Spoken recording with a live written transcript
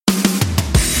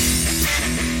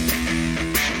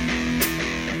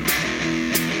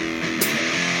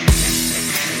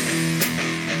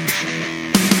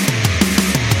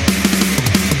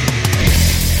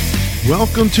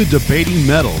Welcome to Debating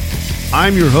Metal.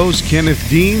 I'm your host, Kenneth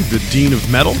Dean, the Dean of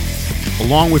Metal.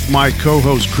 Along with my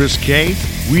co-host, Chris Kaye,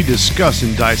 we discuss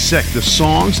and dissect the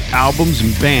songs, albums,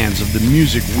 and bands of the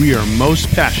music we are most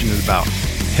passionate about,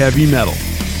 heavy metal.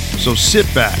 So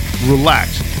sit back,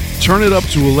 relax, turn it up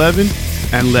to 11,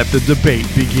 and let the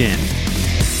debate begin.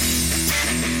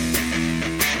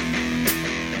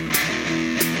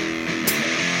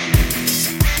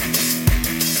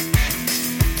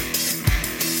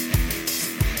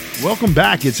 Welcome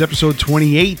back. It's episode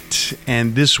 28,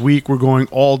 and this week we're going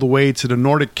all the way to the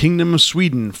Nordic Kingdom of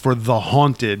Sweden for The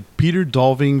Haunted, Peter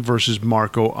Dolving versus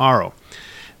Marco Aro.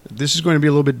 This is going to be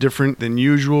a little bit different than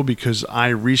usual because I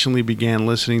recently began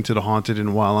listening to The Haunted,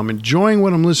 and while I'm enjoying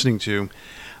what I'm listening to,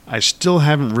 I still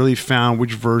haven't really found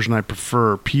which version I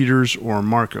prefer, Peter's or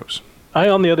Marco's. I,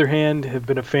 on the other hand, have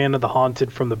been a fan of The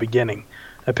Haunted from the beginning.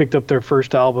 I picked up their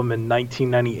first album in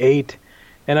 1998,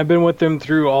 and I've been with them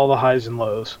through all the highs and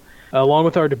lows. Along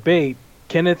with our debate,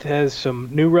 Kenneth has some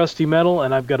new rusty metal,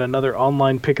 and I've got another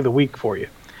online pick of the week for you.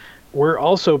 We're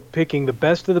also picking the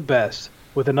best of the best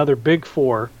with another Big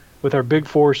Four, with our Big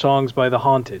Four songs by The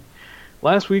Haunted.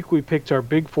 Last week we picked our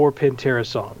Big Four Pantera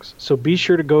songs, so be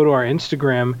sure to go to our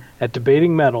Instagram at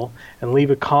Debating Metal and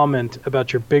leave a comment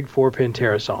about your Big Four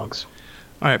Pantera songs.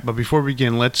 All right, but before we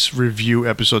begin, let's review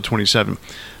episode 27.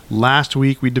 Last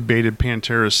week, we debated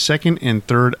Pantera's second and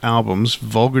third albums,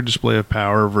 Vulgar Display of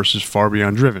Power versus Far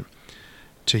Beyond Driven.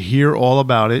 To hear all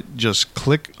about it, just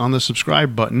click on the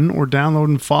subscribe button or download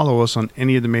and follow us on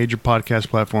any of the major podcast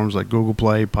platforms like Google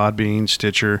Play, Podbean,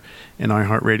 Stitcher, and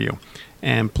iHeartRadio.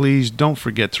 And please don't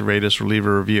forget to rate us or leave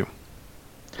a review.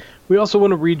 We also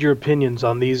want to read your opinions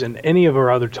on these and any of our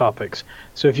other topics.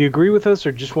 So if you agree with us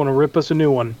or just want to rip us a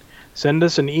new one, send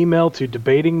us an email to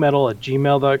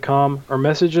debatingmetal@gmail.com or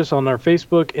message us on our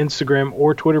Facebook, Instagram,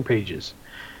 or Twitter pages.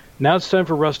 Now it's time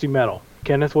for Rusty Metal.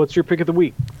 Kenneth, what's your pick of the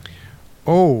week?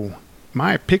 Oh,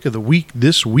 my pick of the week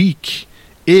this week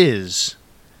is...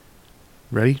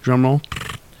 Ready? Drum roll.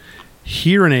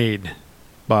 Hearing Aid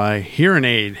by Hearing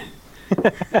Aid.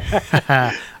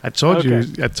 I told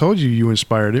you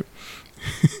inspired it.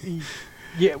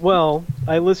 Yeah, well,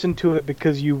 I listened to it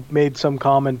because you made some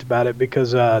comment about it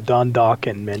because Don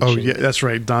Dokken mentioned it. Oh, yeah, that's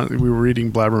right. We were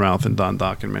reading Blabbermouth and Don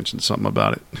Dokken mentioned something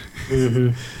about it.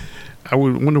 Mm-hmm. I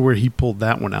would wonder where he pulled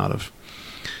that one out of.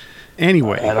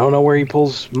 Anyway. I don't know where he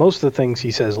pulls most of the things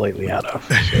he says lately out of.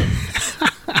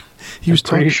 So. I'm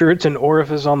pretty sure it's an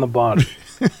orifice on the body.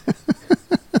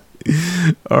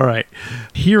 All right.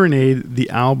 Hearing Aid, the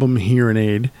album Hearing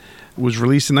Aid, was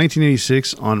released in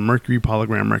 1986 on Mercury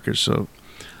Polygram Records. So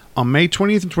on May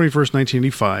 20th and 21st,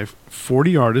 1985,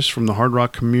 40 artists from the hard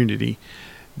rock community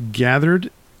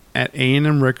gathered at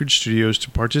A&M Record Studios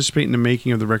to participate in the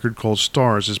making of the record called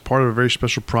Stars as part of a very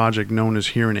special project known as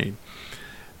Hearing Aid.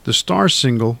 The Stars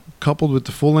single, coupled with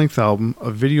the full-length album,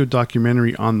 a video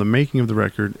documentary on the making of the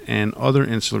record, and other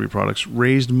ancillary products,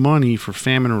 raised money for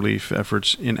famine relief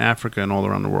efforts in Africa and all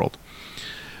around the world.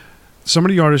 Some of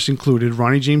the artists included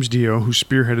Ronnie James Dio, who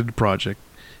spearheaded the project,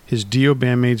 his Dio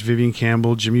bandmates Vivian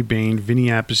Campbell, Jimmy Bain, Vinny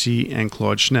Appice, and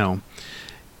Claude Schnell.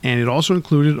 And it also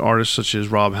included artists such as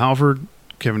Rob Halford,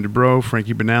 Kevin DuBrow,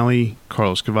 Frankie Banali,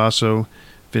 Carlos Cavasso,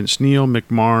 Vince Neil,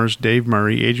 Mick Mars, Dave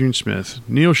Murray, Adrian Smith,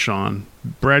 Neil Sean,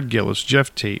 Brad Gillis,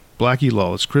 Jeff Tate, Blackie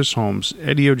Lawless, Chris Holmes,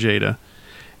 Eddie Ojeda.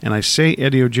 And I say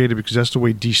Eddie Ojeda because that's the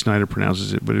way Dee Snider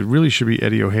pronounces it, but it really should be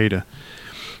Eddie Ojeda.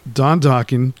 Don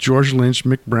Dokken, George Lynch,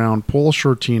 Mick Brown, Paul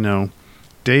Shortino,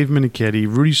 Dave Minichetti,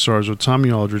 Rudy Sarzo,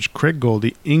 Tommy Aldridge, Craig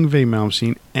Goldie, Yngwie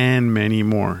Malmsteen, and many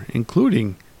more,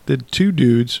 including the two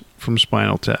dudes from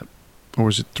Spinal Tap. Or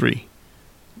was it three?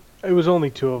 It was only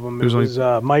two of them. It was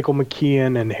Michael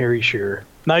McKean and Harry Shearer.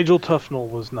 Nigel Tufnell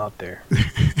was not there.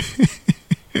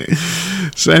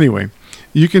 So anyway,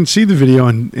 you can see the video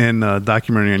and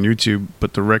documentary on YouTube,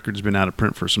 but the record's been out of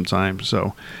print for some time.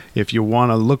 So if you want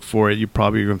to look for it, you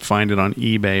probably can find it on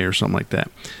eBay or something like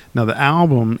that. Now, the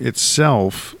album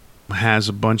itself has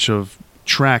a bunch of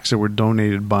tracks that were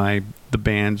donated by the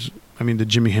bands. I mean, the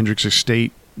Jimi Hendrix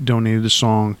Estate donated a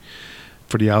song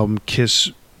for the album. Kiss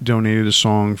donated a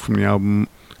song from the album.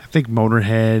 I think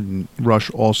Motorhead and Rush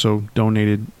also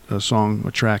donated a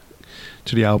track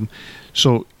to the album.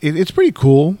 So it's pretty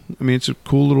cool. I mean, it's a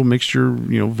cool little mixture,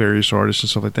 various artists and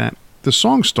stuff like that. The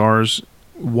song Stars,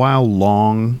 while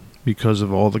long because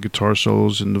of all the guitar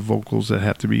solos and the vocals that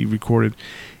have to be recorded,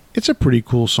 it's a pretty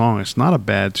cool song. It's not a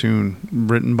bad tune,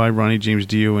 written by Ronnie James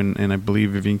Dio and I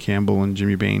believe Vivian Campbell and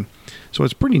Jimmy Bain. So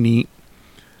it's pretty neat.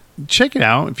 Check it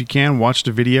out if you can. Watch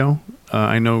the video.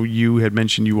 I know you had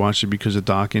mentioned you watched it because of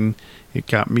Dokken. It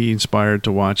got me inspired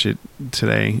to watch it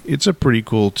today. It's a pretty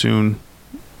cool tune.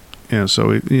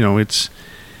 So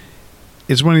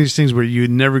it's one of these things where you're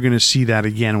never going to see that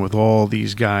again with all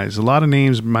these guys. A lot of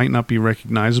names might not be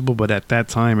recognizable, but at that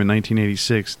time in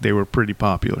 1986, they were pretty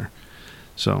popular.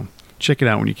 So check it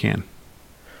out when you can.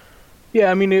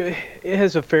 Yeah, I mean, it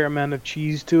has a fair amount of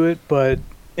cheese to it, but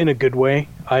in a good way.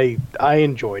 I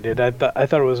enjoyed it. I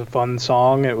thought it was a fun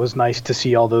song. It was nice to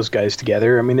see all those guys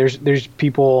together. I mean, there's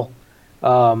people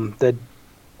that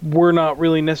were not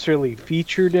really necessarily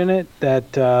featured in it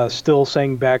that still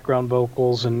sang background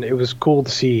vocals, and it was cool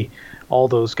to see all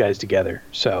those guys together.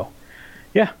 So,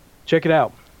 yeah, check it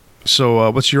out.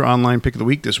 So, what's your online pick of the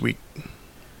week this week?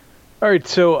 All right,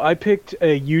 so I picked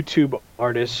a YouTube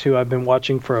artist who I've been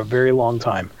watching for a very long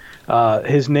time.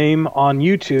 His name on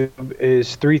YouTube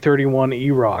is 331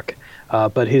 E-Rock,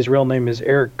 but his real name is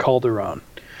Eric Calderon.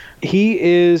 He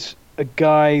is a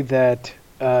guy that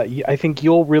I think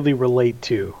you'll really relate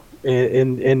to,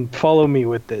 and follow me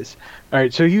with this. All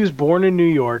right, so he was born in New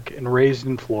York and raised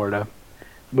in Florida,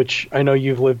 which I know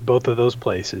you've lived both of those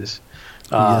places.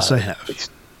 Yes, I have.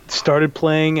 Started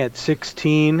playing at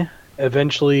 16,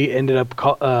 eventually ended up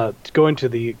going to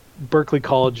the Berklee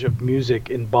College of Music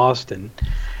in Boston,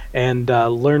 and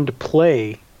learned to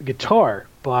play guitar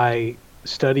by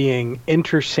studying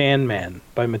Enter Sandman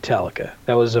by Metallica.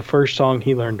 That was the first song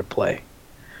he learned to play.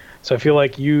 So I feel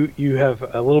like you have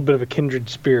a little bit of a kindred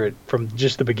spirit from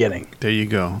just the beginning. There you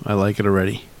go. I like it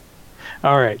already.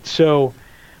 All right. So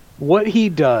what he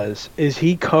does is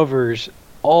he covers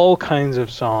all kinds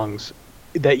of songs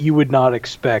that you would not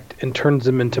expect and turns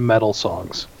them into metal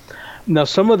songs. Now,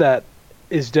 some of that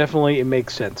is definitely, it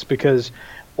makes sense because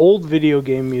old video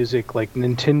game music like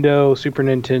Nintendo, Super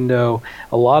Nintendo,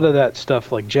 a lot of that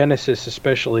stuff like Genesis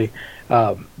especially,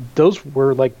 those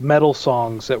were like metal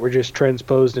songs that were just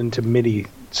transposed into MIDI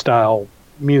style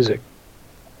music.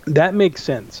 That makes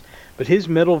sense. But his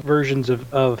metal versions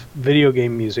of video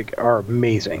game music are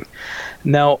amazing.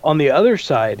 Now, on the other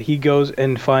side, he goes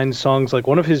and finds songs like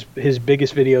one of his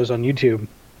biggest videos on YouTube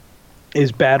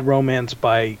is Bad Romance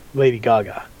by Lady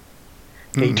Gaga.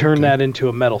 He turned that into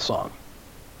a metal song.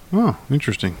 Oh,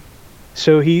 interesting.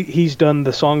 So he's done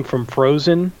the song from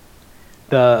Frozen,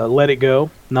 the Let It Go,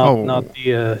 not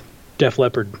the Def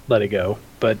Leppard Let It Go,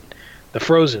 but the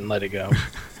Frozen Let It Go.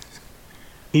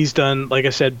 He's done, like I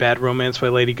said, Bad Romance by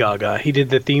Lady Gaga. He did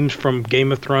the themes from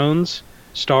Game of Thrones,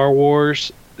 Star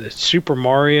Wars, Super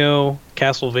Mario,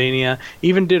 Castlevania.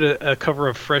 Even did a cover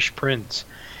of Fresh Prince.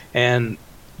 And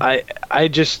I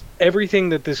just, everything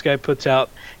that this guy puts out,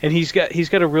 and he's got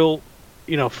a real,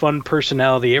 fun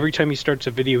personality. Every time he starts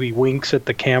a video, he winks at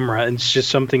the camera, and it's just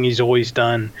something he's always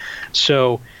done.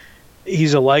 So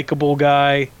he's a likable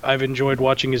guy. I've enjoyed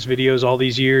watching his videos all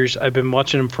these years. I've been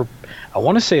watching him for, I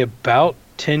want to say, about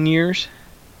 10 years.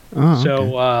 Oh,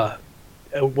 so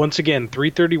once again,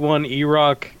 331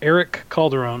 E-Rock, Eric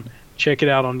Calderon. Check it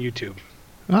out on YouTube.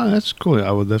 Oh, that's cool. I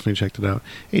will definitely check it out.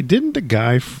 Hey, didn't the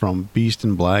guy from Beast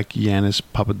in Black, Yannis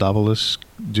Papadopoulos,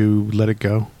 do Let It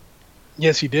Go?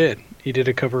 Yes, he did. He did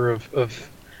a cover of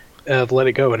Let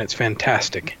It Go, and it's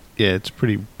fantastic. Yeah, it's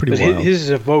pretty but wild. His is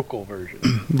a vocal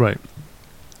version. Right.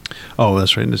 Oh,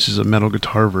 that's right. This is a metal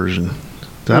guitar version.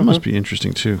 That must be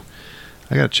interesting, too.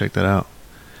 I got to check that out.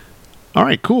 All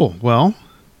right, cool. Well,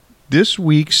 this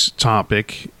week's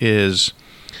topic is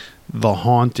The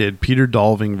Haunted, Peter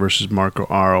Dolving versus Marco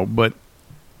Aro, but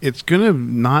it's going to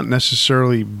not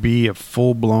necessarily be a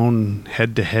full-blown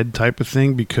head-to-head type of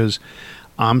thing because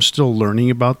I'm still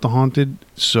learning about The Haunted,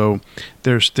 so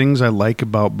there's things I like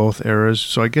about both eras.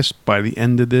 So I guess by the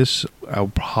end of this,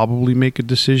 I'll probably make a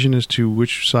decision as to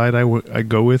which side I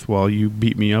go with while you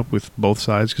beat me up with both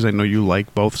sides because I know you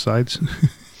like both sides.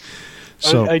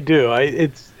 So I do.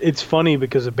 It's funny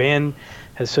because a band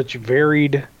has such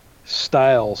varied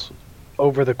styles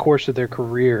over the course of their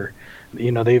career.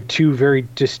 They have two very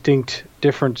distinct,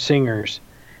 different singers,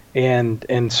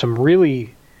 and some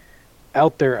really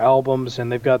out there albums,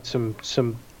 and they've got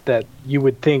some that you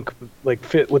would think like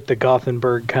fit with the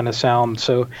Gothenburg kind of sound.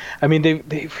 So I mean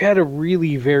they've had a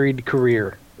really varied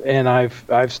career, and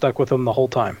I've stuck with them the whole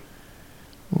time.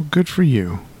 Well, good for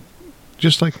you.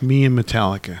 Just like me and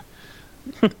Metallica.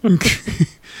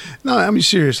 No, I mean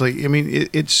seriously. I mean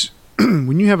it's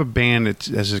when you have a band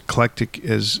that's as eclectic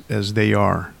as they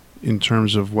are in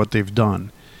terms of what they've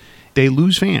done, they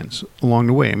lose fans along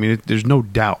the way. I mean, there's no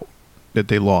doubt that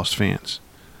they lost fans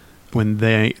when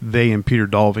they and Peter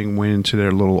Dolving went into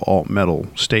their little alt metal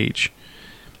stage.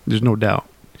 There's no doubt.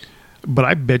 But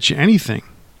I bet you anything,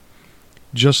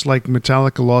 just like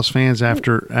Metallica lost fans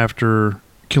after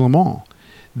Kill 'Em All,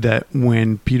 that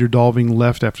when Peter Dolving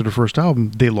left after the first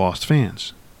album, they lost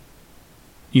fans.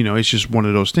 it's just one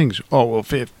of those things. Oh, well,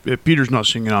 if Peter's not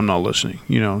singing, I'm not listening.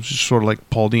 It's just sort of like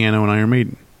Paul Di'Anno and Iron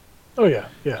Maiden. Oh, yeah,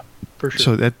 for sure.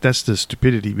 So that's the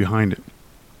stupidity behind it.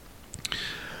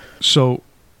 So,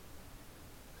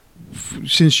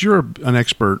 since you're an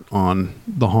expert on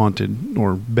The Haunted,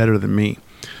 or better than me,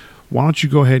 why don't you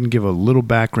go ahead and give a little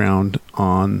background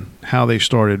on how they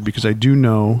started? Because I do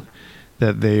know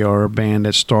that they are a band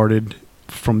that started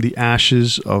from the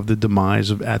ashes of the demise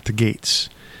of At the Gates.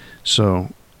 So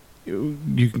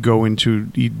you can go into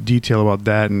detail about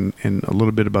that and a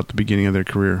little bit about the beginning of their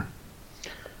career.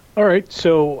 All right.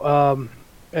 So,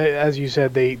 as you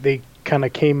said, they kind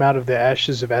of came out of the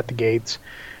ashes of At the Gates.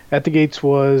 At the Gates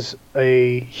was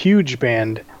a huge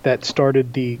band that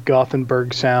started the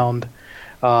Gothenburg sound.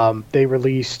 They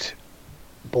released,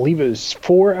 I believe it was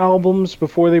 4 albums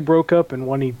before they broke up and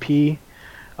 1 EP.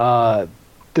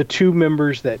 The 2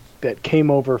 members that came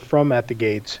over from At the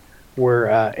Gates were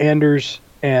Anders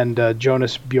and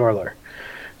Jonas Björler.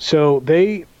 So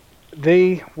they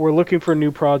were looking for a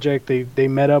new project. They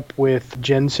met up with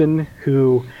Jensen,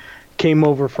 who came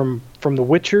over from The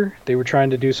Witcher. They were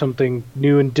trying to do something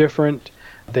new and different.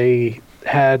 They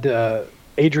had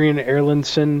Adrian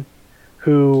Erlandson,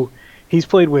 who he's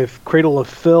played with Cradle of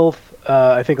Filth.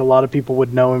 I think a lot of people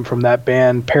would know him from that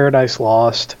band, Paradise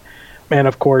Lost, and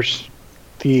of course,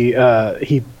 he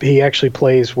actually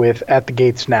plays with At the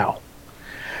Gates now.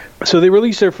 So they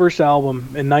released their first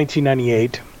album in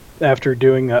 1998 after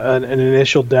doing an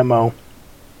initial demo,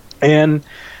 and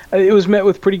it was met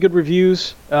with pretty good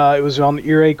reviews. It was on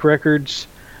Earache Records.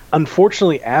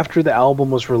 Unfortunately, after the album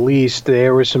was released,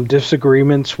 there were some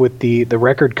disagreements with the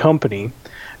record company,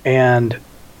 and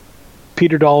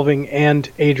Peter Dolving and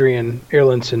Adrian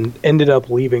Erlandson ended up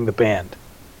leaving the band.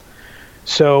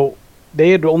 So they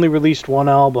had only released 1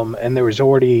 album, and there was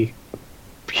already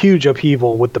huge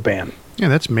upheaval with the band. Yeah,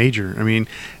 that's major. I mean,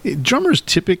 drummers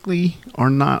typically are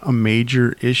not a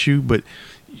major issue, but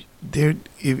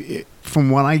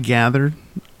from what I gathered,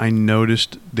 I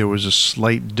noticed there was a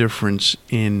slight difference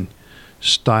in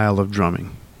style of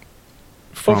drumming.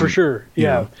 For sure.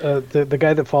 Yeah. The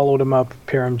guy that followed him up,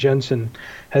 Perham Jensen,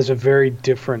 has a very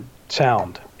different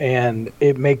sound, and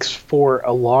it makes for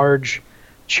a large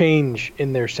change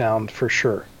in their sound for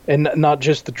sure. And not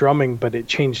just the drumming, but it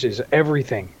changes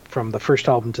everything from the first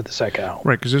album to the second album.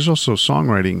 Right, because there's also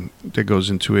songwriting that goes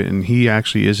into it, and he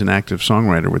actually is an active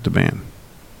songwriter with the band.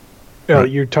 Right.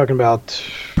 You're talking about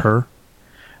Per?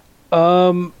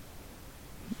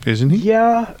 Isn't he?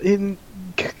 Yeah,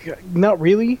 not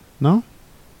really. No?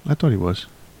 I thought he was.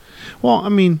 Well, I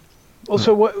mean... Well,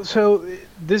 so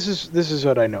this is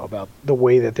what I know about the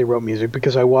way that they wrote music,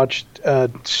 because I watched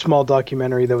a small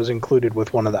documentary that was included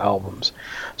with one of the albums.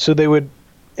 So they would...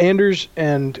 Anders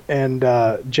and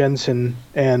Jensen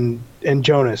and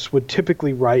Jonas would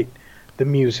typically write the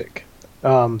music,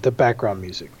 the background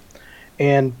music.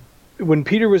 And when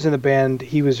Peter was in the band,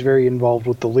 he was very involved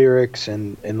with the lyrics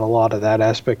and a lot of that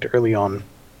aspect early on.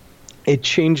 It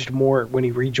changed more when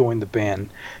he rejoined the band.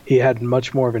 He had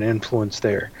much more of an influence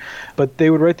there. But they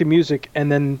would write the music,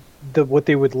 and then what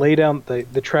they would lay down,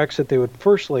 the tracks that they would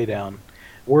first lay down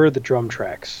were the drum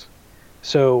tracks.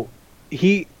 So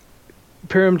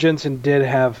Perham Jensen did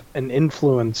have an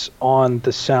influence on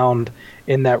the sound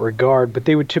in that regard, but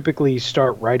they would typically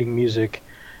start writing music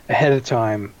ahead of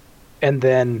time, and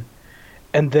then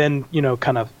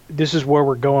kind of, this is where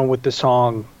we're going with the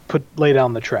song, lay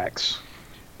down the tracks.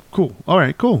 Cool. All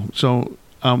right, cool. So,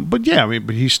 but yeah, I mean,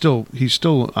 but he's still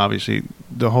obviously,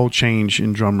 the whole change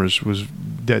in drummers was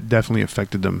definitely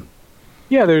affected them.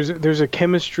 Yeah, there's a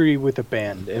chemistry with a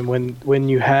band, and when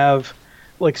you have,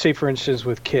 like, say for instance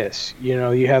with Kiss, you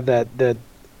have that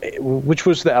which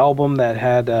was the album that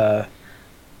had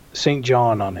St.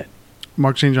 John on it.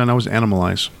 Mark St. John, that was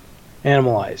Animalize.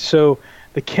 Animalize. So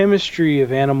the chemistry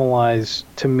of Animalize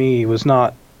to me was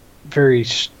not very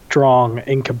strong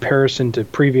in comparison to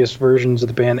previous versions of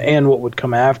the band and what would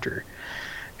come after.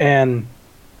 And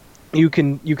you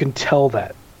can tell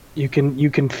that. You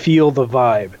can feel the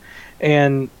vibe.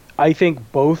 And I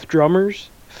think both drummers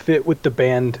fit with the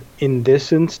band in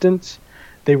this instance.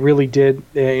 They really did.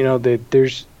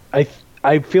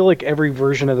 I feel like every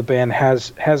version of the band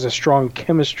has a strong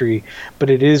chemistry, but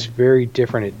it is very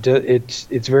different.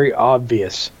 It's very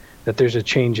obvious that there's a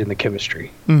change in the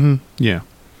chemistry. Mm-hmm. Yeah.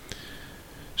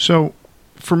 So,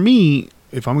 for me,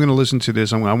 if I'm going to listen to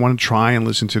this, I want to try and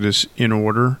listen to this in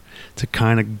order to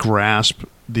kind of grasp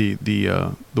the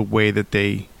way that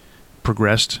they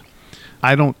progressed.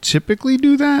 I don't typically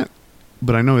do that,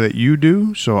 but I know that you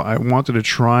do, so I wanted to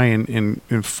try and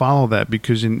follow that,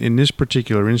 because in this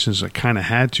particular instance, I kind of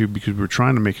had to, because we were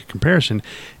trying to make a comparison,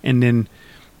 and then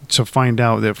to find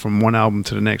out that from one album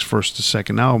to the next, first to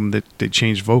second album, that they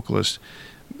changed vocalists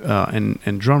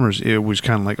and drummers, it was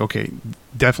kind of like, okay,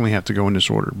 definitely have to go in this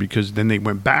order, because then they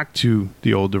went back to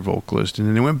the older vocalist and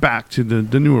then they went back to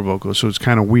the newer vocalist. So it's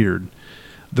kind of weird.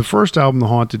 The first album, The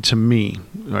Haunted, to me,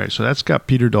 all right, so that's got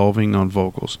Peter Dolving on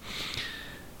vocals.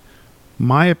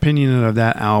 My opinion of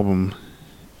that album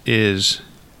is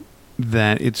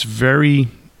that it's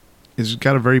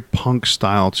got a very punk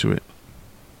style to it.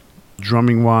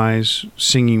 Drumming wise,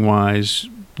 singing wise,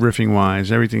 riffing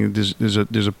wise, everything. There's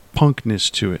a punkness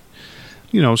to it.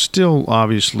 You know, still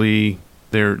obviously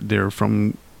they're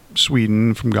from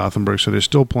Sweden, from Gothenburg, so they're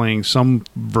still playing some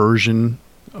version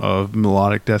of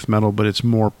melodic death metal, but it's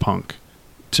more punk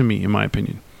to me, in my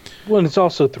opinion. Well, and it's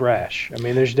also thrash. I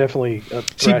mean, there's definitely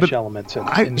thrash elements in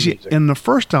the music. In the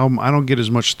first album, I don't get as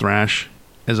much thrash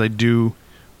as I do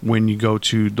when you go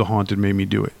to The Haunted Made Me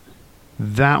Do It.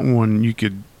 That one, you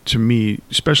could, to me,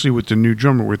 especially with the new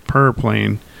drummer, with Per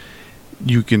playing,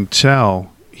 you can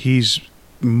tell he's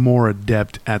more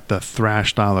adept at the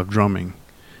thrash style of drumming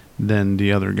than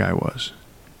the other guy was.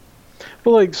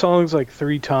 Well, like songs like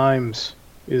Three Times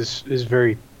is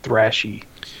very thrashy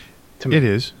to me. It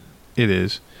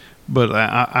is. But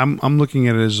I'm looking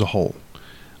at it as a whole.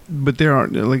 But there are,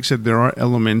 like I said, there are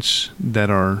elements that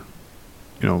are,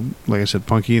 you know, like I said,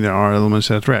 punky. There are elements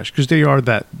that are thrash, because they are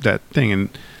that thing and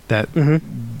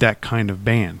that kind of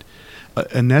band.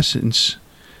 In essence,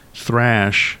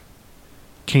 thrash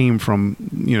came from,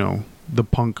 you know, the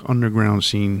punk underground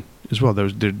scene as well.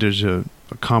 There's a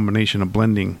combination of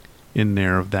blending in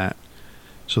there of that,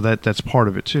 so that's part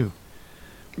of it too.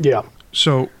 Yeah.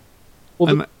 So,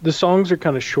 well, the songs are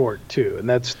kind of short too, and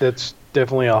that's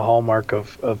definitely a hallmark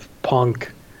of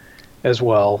punk as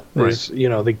well. Right. You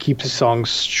know, they keep the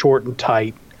songs short and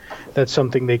tight. That's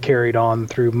something they carried on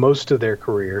through most of their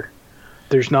career.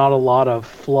 There's not a lot of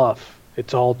fluff.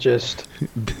 It's all just,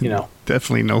 you know,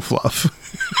 definitely no fluff.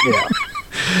 Yeah.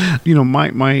 You know,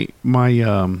 my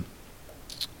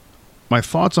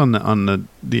thoughts on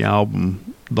the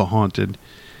album, The Haunted.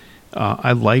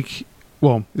 I like.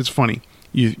 Well, it's funny.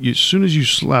 You as soon as you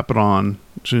slap it on,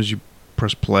 as soon as you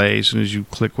press play, as soon as you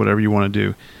click whatever you want to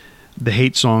do, the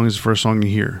Hate song is the first song you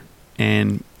hear.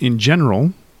 And in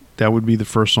general, that would be the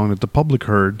first song that the public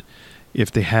heard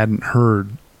if they hadn't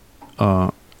heard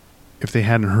of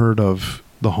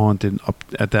The Haunted up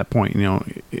at that point. You know,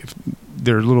 if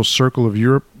their little circle of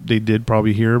Europe, they did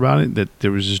probably hear about it, that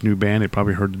there was this new band. They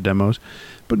probably heard the demos.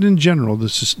 But in general,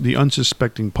 the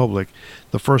unsuspecting public,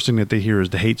 the first thing that they hear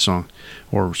is the Hate song.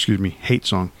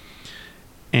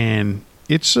 And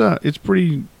it's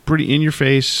pretty in your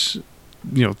face,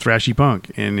 you know, thrashy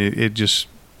punk, and it just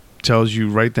tells you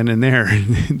right then and there,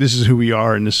 this is who we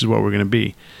are and this is what we're going to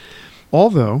be.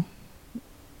 Although,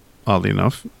 oddly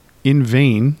enough, In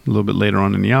Vain, a little bit later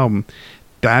on in the album,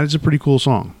 that is a pretty cool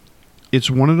song. It's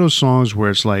one of those songs where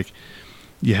it's like,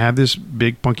 you have this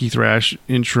big punky thrash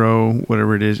intro,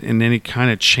 whatever it is, and then it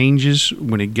kind of changes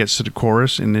when it gets to the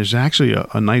chorus, and there's actually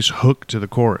a nice hook to the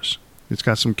chorus. It's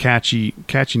got some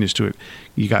catchiness to it.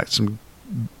 You got some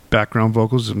background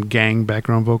vocals, some gang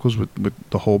background vocals with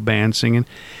the whole band singing.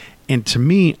 And to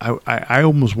me, I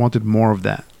almost wanted more of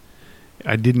that.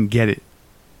 I didn't get it.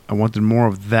 I wanted more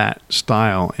of that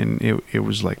style, and it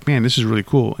was like, man, this is really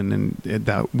cool. And then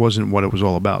that wasn't what it was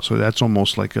all about. So that's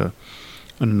almost like an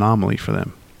anomaly for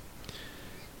them.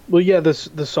 Well, yeah, the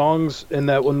songs in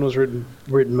that one was written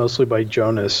mostly by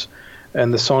Jonas,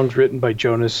 and the songs written by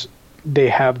Jonas, they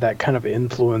have that kind of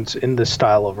influence in the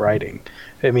style of writing.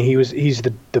 I mean, he's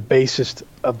the bassist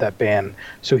of that band,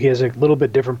 so he has a little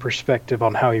bit different perspective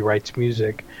on how he writes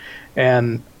music.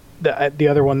 And the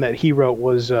other one that he wrote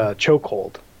was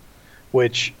Chokehold,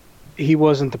 which he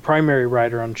wasn't the primary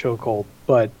writer on Chokehold,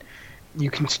 but you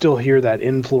can still hear that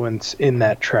influence in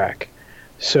that track.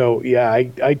 So yeah,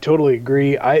 I totally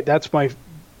agree. That's my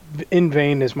In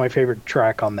Vain is my favorite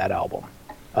track on that album.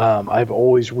 I've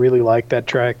always really liked that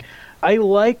track. I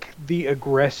like the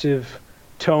aggressive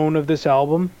tone of this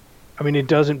album. I mean, it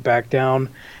doesn't back down.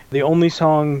 The only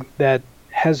song that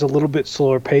has a little bit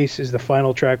slower pace is the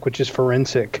final track, which is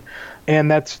Forensic, and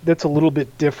that's a little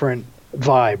bit different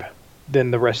vibe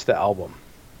than the rest of the album.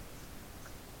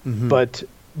 Mm-hmm.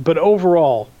 But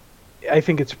overall, I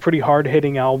think it's a pretty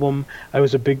hard-hitting album. I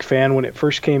was a big fan when it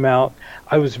first came out.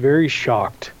 I was very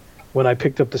shocked when I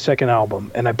picked up the second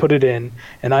album and I put it in,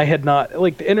 and I had not,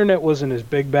 like, the internet wasn't as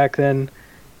big back then.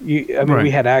 Right.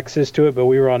 We had access to it, but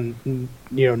we were on,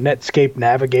 Netscape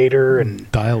Navigator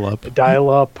and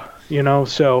dial-up, you know,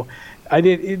 so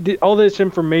all this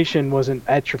information wasn't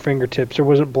at your fingertips. There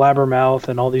wasn't Blabbermouth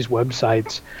and all these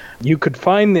websites. You could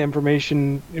find the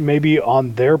information maybe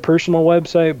on their personal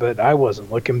website, but I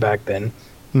wasn't looking back then.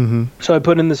 Mm-hmm. So I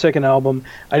put in the second album.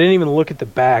 I didn't even look at the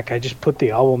back. I just put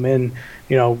the album in,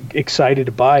 excited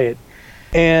to buy it.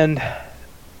 And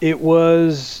it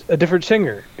was a different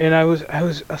singer. And I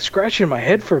was scratching my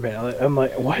head for a minute. I'm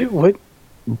like,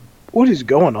 what is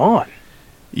going on?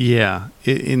 Yeah,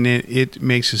 it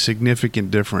makes a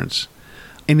significant difference.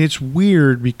 And it's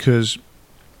weird because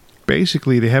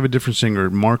basically they have a different singer.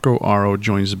 Marco Aro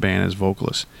joins the band as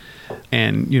vocalist.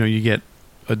 And, you get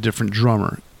a different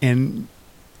drummer. And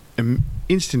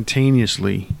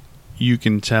instantaneously you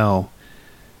can tell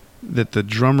that the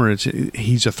drummer,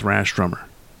 he's a thrash drummer.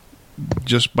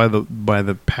 Just by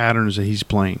the patterns that he's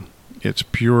playing. It's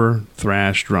pure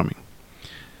thrash drumming,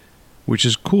 which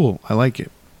is cool. I like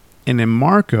it. And then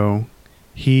Marco,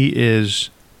 he is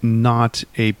not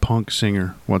a punk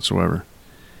singer whatsoever.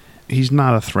 He's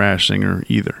not a thrash singer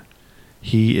either.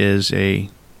 He is a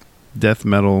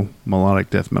melodic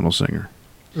death metal singer.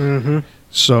 Mm-hmm.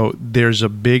 So there's a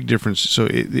big difference. So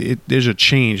there's a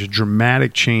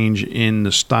dramatic change in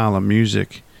the style of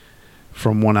music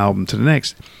from one album to the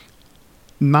next.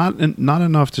 Not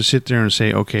enough to sit there and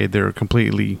say, okay, they're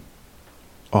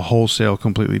a wholesale,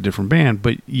 completely different band,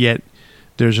 but yet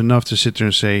there's enough to sit there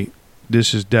and say,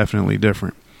 this is definitely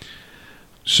different.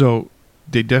 So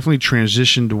they definitely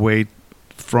transitioned away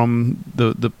from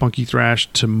the punky thrash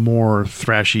to more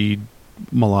thrashy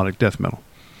melodic death metal,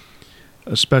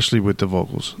 especially with the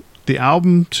vocals. The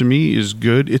album to me is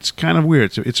good. It's kind of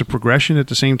weird. It's a progression at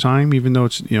the same time, even though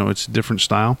it's a different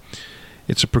style.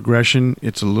 It's a progression.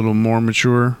 It's a little more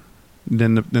mature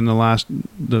than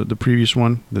the previous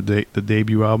one, the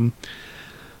debut album.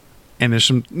 And there's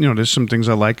some things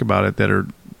I like about it that are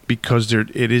because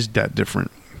it is that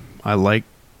different. I like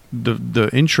the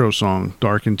intro song,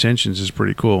 Dark Intentions, is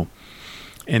pretty cool.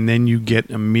 And then you get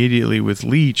immediately with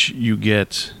Leech, you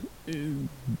get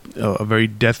a very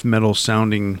death metal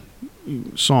sounding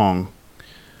song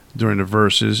during the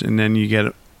verses, and then you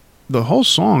get the whole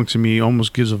song. To me,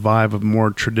 almost gives a vibe of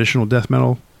more traditional death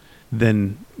metal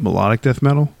than melodic death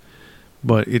metal.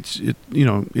 But it's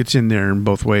in there in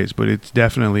both ways, but it's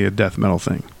definitely a death metal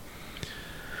thing.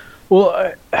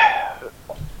 Well,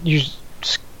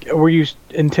 were you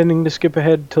intending to skip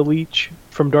ahead to Leech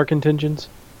from Dark Intentions?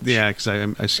 Yeah, because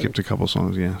I skipped a couple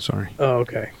songs. Yeah, sorry. Oh,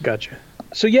 okay, gotcha.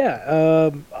 So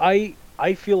yeah,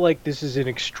 I feel like this is an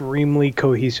extremely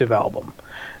cohesive album.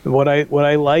 What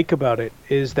I like about it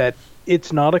is that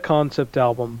it's not a concept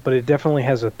album, but it definitely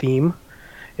has a theme.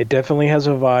 It definitely has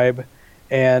a vibe.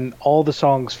 And all the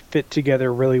songs fit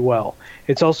together really well.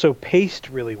 It's also paced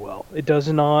really well. It does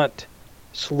not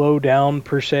slow down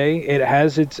per se. It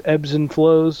has its ebbs and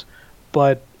flows,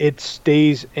 but it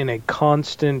stays in a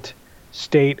constant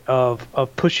state of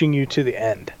pushing you to the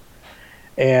end.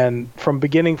 And from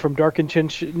Dark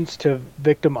Intentions to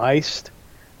Victim Iced,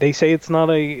 they say it's not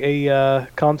a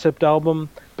concept album,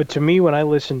 but to me, when I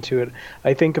listen to it,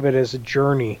 I think of it as a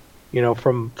journey.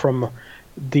 From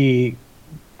the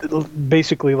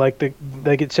basically like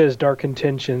it says Dark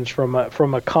Intentions from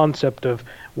a concept of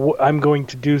I'm going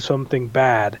to do something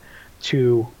bad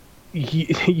to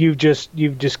you've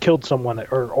just killed someone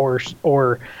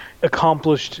or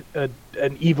accomplished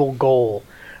an evil goal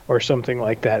or something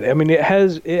like that. I mean, it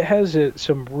has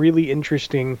some really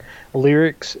interesting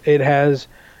lyrics. It has,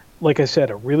 like I said,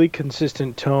 a really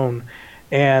consistent tone.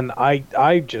 And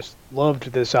I just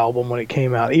loved this album when it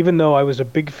came out, even though I was a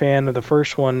big fan of the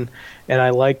first one, and I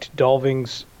liked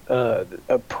Dolving's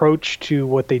approach to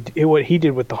what he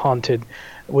did with The Haunted.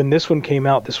 When this one came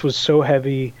out, this was so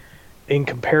heavy in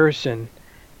comparison,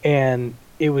 and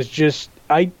it was just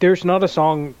there's not a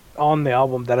song on the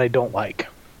album that I don't like.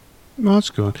 No, that's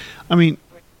good. I mean,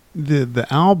 the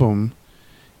album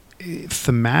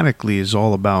thematically is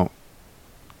all about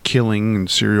killing and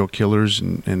serial killers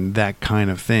and that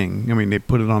kind of thing. I mean, they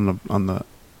put it on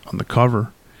the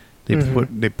cover.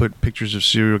 They put pictures of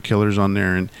serial killers on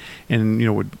there,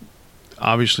 and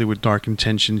obviously with Dark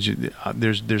Intentions,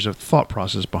 there's a thought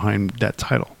process behind that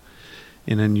title,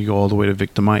 and then you go all the way to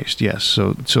Victimized. Yes,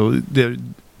 so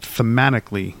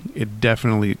thematically, it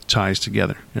definitely ties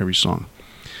together every song.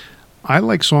 I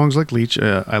like songs like Leech.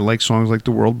 I like songs like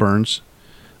The World Burns.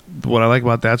 What I like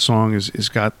about that song is it's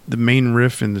got the main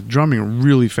riff and the drumming are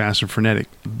really fast and frenetic,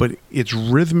 but it's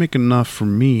rhythmic enough for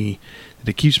me that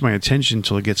it keeps my attention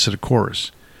until it gets to the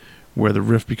chorus, where the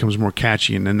riff becomes more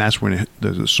catchy, and then that's when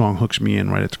the song hooks me in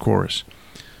right at the chorus.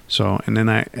 So, and then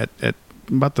at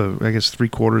about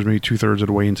 3/4, maybe 2/3 of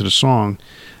the way into the song,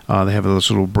 they have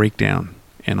this little breakdown,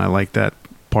 and I like that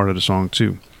part of the song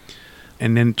too.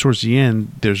 And then towards the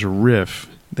end, there's a riff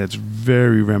that's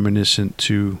very reminiscent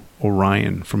to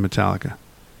Orion from Metallica.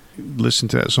 Listen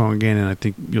to that song again, and I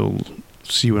think you'll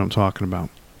see what I'm talking about.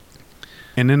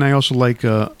 And then I also like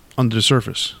Under the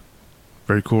Surface.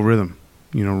 Very cool rhythm.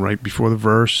 Right before the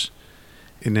verse,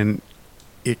 and then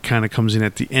it kind of comes in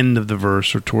at the end of the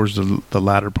verse, or towards the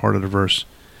latter part of the verse.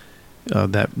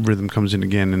 That rhythm comes in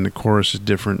again, and the chorus is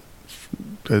different.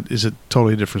 It's a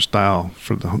totally different style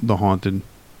for the Haunted.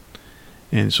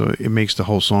 And so it makes the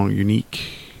whole song unique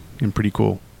and pretty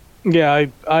cool. Yeah,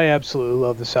 I absolutely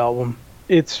love this album.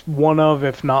 It's one of,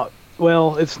 if not,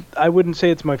 well, I wouldn't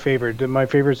say it's my favorite. My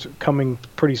favorite's coming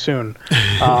pretty soon.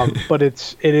 But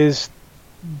it is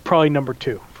probably number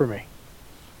 2 for me.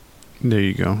 There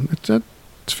you go.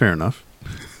 It's fair enough.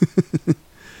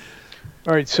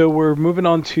 All right, so we're moving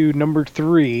on to number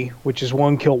 3, which is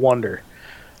One Kill Wonder.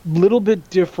 Little bit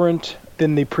different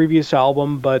than the previous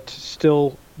album, but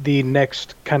still the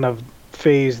next kind of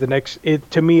phase.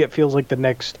 To me, it feels like the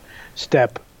next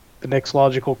step, the next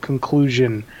logical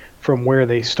conclusion from where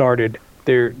they started.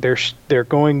 They're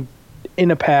going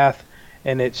in a path,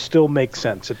 and it still makes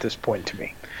sense at this point to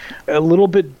me. A little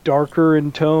bit darker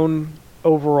in tone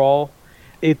overall.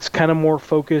 It's kind of more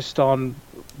focused on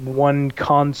one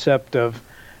concept of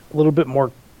a little bit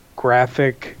more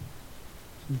graphic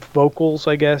vocals,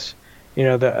 I guess,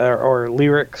 or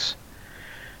lyrics.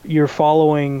 You're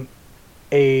following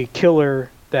a killer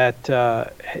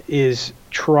that is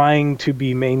trying to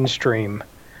be mainstream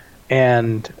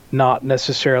and not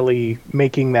necessarily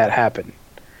making that happen.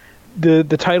 The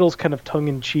title's kind of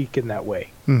tongue-in-cheek in that way.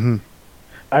 Mm-hmm.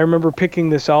 I remember picking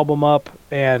this album up,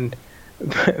 and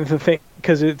the thing,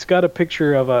 because it's got a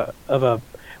picture of a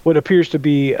what appears to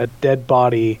be a dead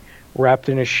body wrapped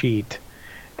in a sheet.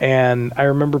 And I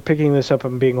remember picking this up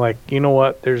and being like, you know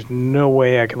what? There's no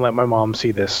way I can let my mom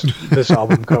see this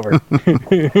album cover.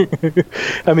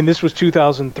 I mean, this was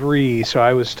 2003, so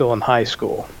I was still in high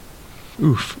school.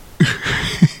 Oof.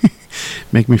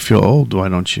 Make me feel old, why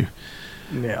don't you?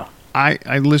 Yeah.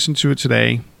 I listened to it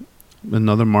today,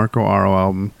 another Marco Aro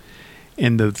album,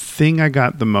 and the thing I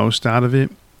got the most out of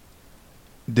it,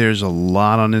 there's a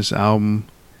lot on this album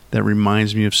that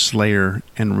reminds me of Slayer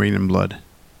and Rain and Blood.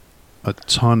 A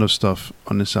ton of stuff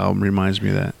on this album reminds me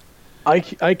of that.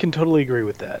 I can totally agree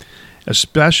with that.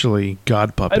 Especially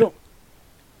God Puppet.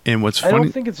 And what's funny, I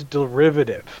don't think it's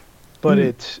derivative, but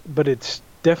it's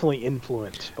definitely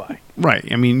influenced by. Right.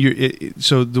 I mean,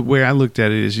 so the way I looked at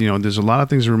it is, there's a lot of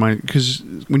things that remind, because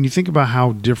when you think about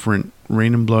how different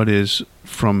Rain and Blood is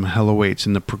from Hell Awaits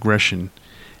and the progression,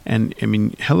 and I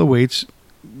mean, Hell Awaits,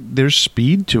 there's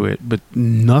speed to it, but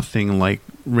nothing like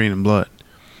Rain and Blood.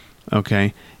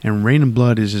 Okay, and Rain and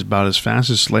Blood is about as fast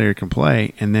as Slayer can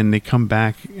play, and then they come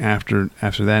back after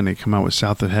that, and they come out with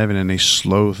South of Heaven, and they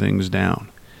slow things down.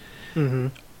 Mm-hmm.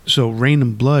 So Rain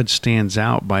and Blood stands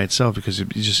out by itself because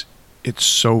it's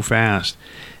so fast.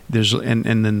 And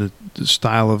then the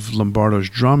style of Lombardo's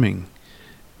drumming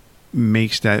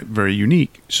makes that very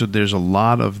unique. So there's a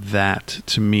lot of that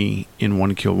to me in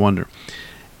One Kill Wonder.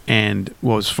 And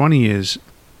what's funny is,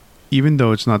 even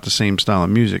though it's not the same style of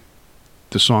music,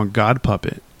 the song God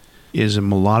Puppet is a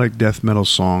melodic death metal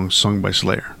song sung by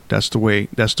Slayer. That's the way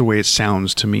it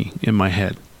sounds to me in my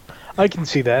head. I can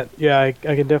see that. Yeah, I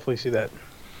can definitely see that.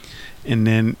 And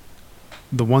then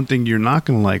the one thing you're not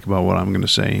going to like about what I'm going to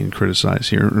say and criticize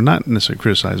here, or not necessarily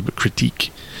criticize, but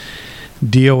critique,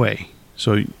 DOA.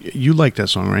 So you like that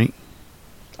song, right?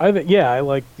 I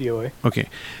like DOA. Okay.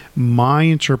 My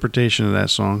interpretation of that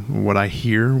song, what I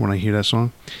hear when I hear that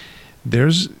song,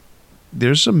 there's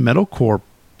a metalcore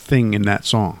thing in that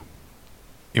song,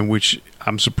 in which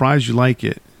I'm surprised you like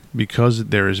it, because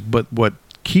there is. But what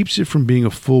keeps it from being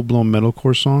a full-blown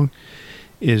metalcore song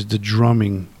is the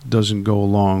drumming doesn't go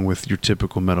along with your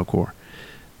typical metalcore.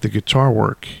 The guitar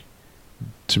work,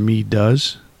 to me,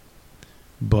 does,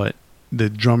 but the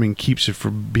drumming keeps it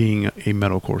from being a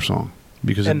metalcore song.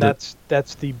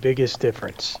 That's the biggest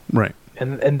difference, right?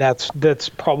 And that's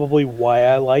probably why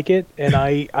I like it. And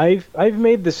I've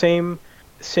made the same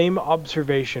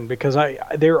observation, because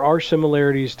there are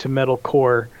similarities to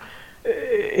metalcore.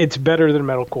 It's better than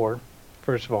metalcore,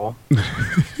 first of all.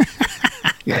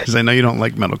 Yeah, because I know you don't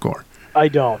like metalcore. I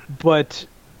don't, but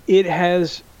it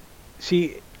has.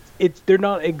 See, they're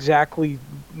not exactly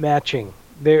matching.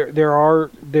 There are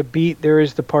the beat. There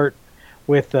is the part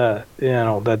with the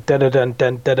da da dun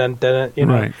dun dun dun,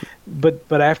 right.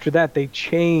 But after that, they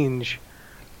change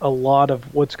a lot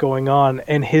of what's going on,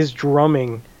 and his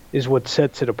drumming is what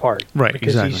sets it apart. Right, because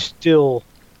exactly. He's still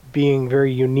being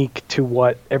very unique to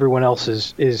what everyone else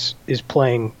is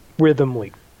playing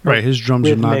rhythmically. Right, his drums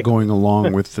are not Rhythmic. going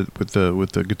along with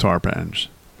the guitar patterns.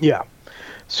 Yeah.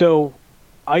 So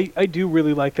I do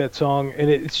really like that song, and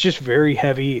it's just very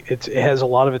heavy. It has a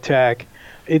lot of attack.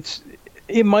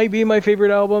 It might be my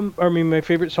favorite album. I mean, my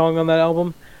favorite song on that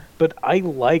album, but I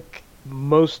like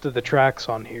most of the tracks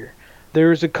on here.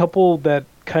 There's a couple that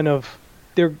kind of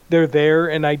they're there,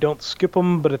 and I don't skip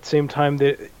them, but at the same time,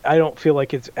 I don't feel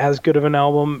like it's as good of an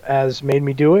album as Made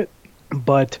Me Do It.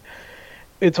 But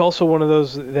it's also one of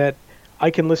those that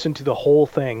I can listen to the whole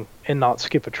thing and not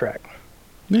skip a track.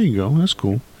 There you go. That's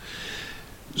cool.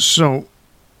 So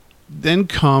then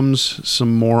comes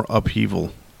some more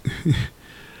upheaval.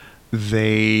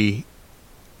 They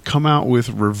come out with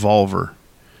Revolver.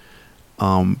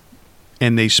 And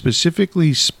they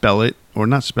specifically spell it, or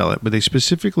not spell it, but they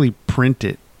specifically print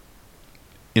it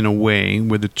in a way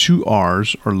where the two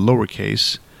R's are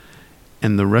lowercase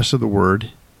and the rest of the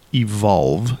word,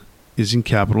 evolve, is in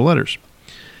capital letters.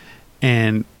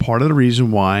 And part of the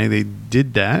reason why they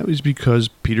did that was because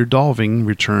Peter Dolving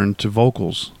returned to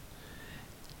vocals.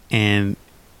 And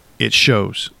it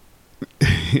shows.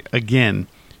 Again,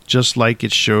 just like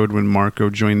it showed when Marco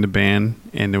joined the band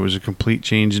and there was a complete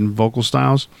change in vocal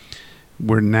styles,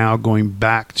 we're now going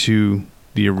back to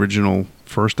the original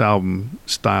first album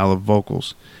style of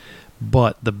vocals.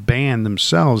 But the band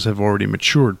themselves have already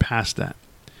matured past that.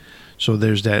 So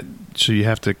there's that. So you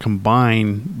have to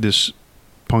combine this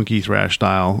punky thrash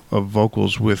style of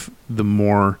vocals with the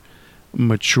more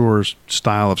mature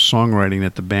style of songwriting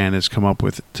that the band has come up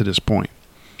with to this point.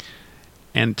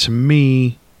 And to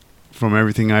me, from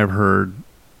everything I've heard,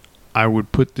 I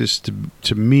would put this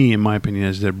to me, in my opinion,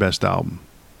 as their best album.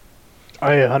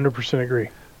 I 100% agree.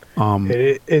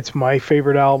 It's my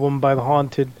favorite album by The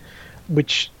Haunted,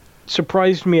 which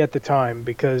surprised me at the time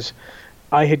because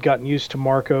I had gotten used to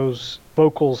Marco's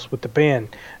vocals with the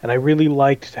band, and I really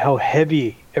liked how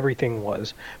heavy everything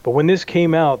was. But when this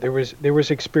came out, there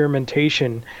was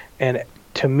experimentation, and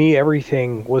to me,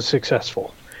 everything was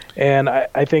successful. And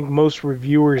I think most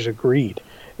reviewers agreed.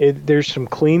 There's some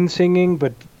clean singing,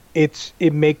 but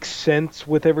it makes sense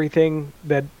with everything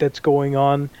that's going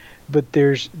on. But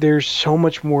there's so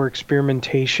much more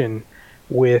experimentation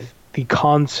with the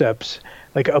concepts,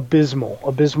 like Abysmal.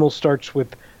 Abysmal starts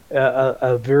with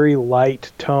a very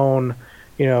light tone.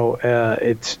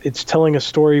 It's telling a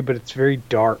story, but it's very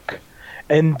dark,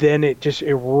 and then it just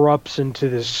erupts into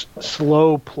this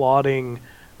slow, plodding,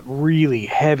 really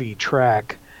heavy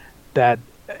track. That,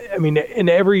 I mean, and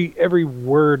every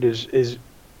word is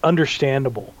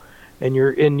understandable, and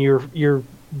you're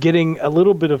getting a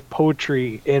little bit of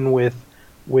poetry in with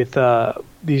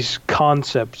these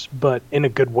concepts, but in a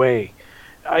good way.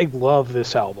 I love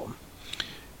this album.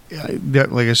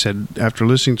 Like I said, after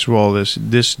listening to all this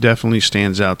definitely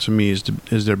stands out to me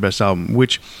as their best album,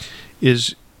 which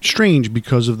is strange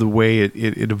because of the way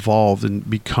it evolved and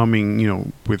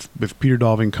becoming, with Peter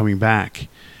Dolving coming back.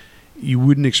 You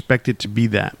wouldn't expect it to be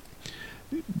that.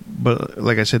 But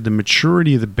like I said, the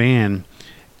maturity of the band,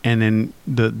 and then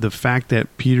the fact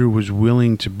that Peter was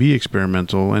willing to be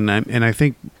experimental, and I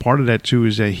think part of that too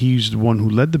is that he's the one who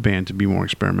led the band to be more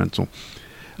experimental.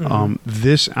 Mm-hmm.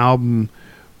 This album,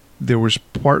 there was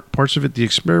parts of it, the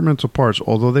experimental parts,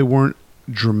 although they weren't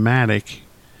dramatic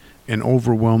and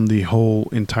overwhelmed the whole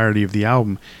entirety of the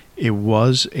album, it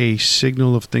was a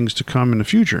signal of things to come in the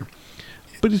future.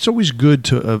 But it's always good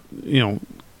to,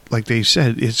 like they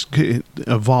said,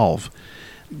 evolve.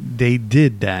 They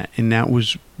did that, and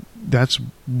that's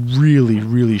really,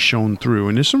 really shown through.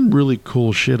 And there's some really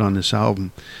cool shit on this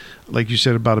album. Like you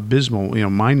said about Abysmal,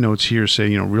 my notes here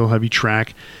say, real heavy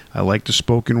track. I like the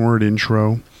spoken word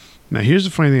intro. Now, here's the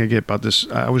funny thing I get about this.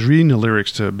 I was reading the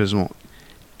lyrics to Abysmal,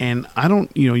 and I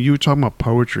don't, you were talking about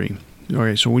poetry.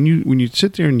 Okay, so when you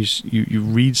sit there and you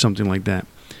read something like that,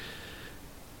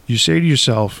 you say to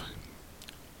yourself,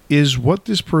 is what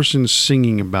this person's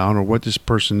singing about, or what this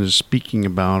person is speaking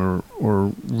about,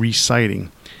 or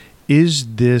reciting,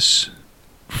 is this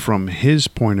from his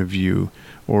point of view,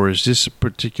 or is this a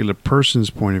particular person's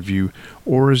point of view,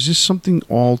 or is this something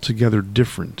altogether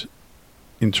different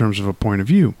in terms of a point of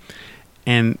view?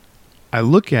 And I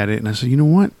look at it and I say, you know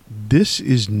what? This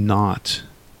is not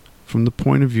from the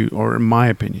point of view, or in my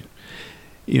opinion,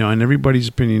 and everybody's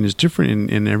opinion is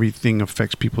different, and everything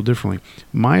affects people differently.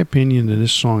 My opinion of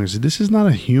this song is that this is not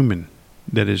a human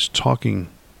that is talking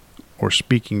or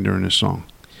speaking during this song.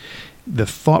 The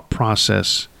thought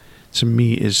process, to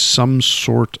me, is some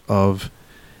sort of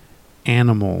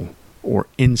animal or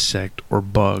insect or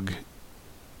bug.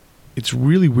 It's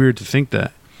really weird to think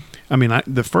that. I mean,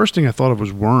 the first thing I thought of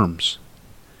was worms.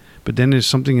 but then there's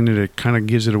something in it that kind of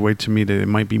gives it away to me that it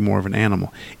might be more of an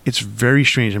animal. It's very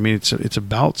strange. I mean, it's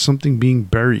about something being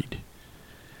buried.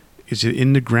 Is it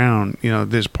in the ground? You know,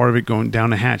 there's part of it going down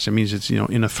the hatch. That means it's, you know,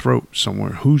 in a throat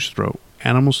somewhere. Whose throat?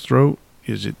 Animal's throat?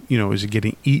 Is it, you know, is it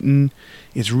getting eaten?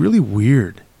 It's really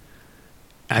weird.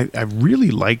 I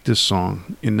really like this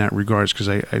song in that regards, because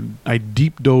I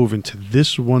deep dove into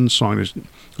this one song. There's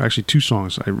actually two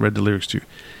songs I read the lyrics to.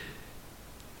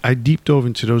 I deep dove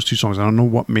into those two songs. I don't know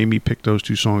what made me pick those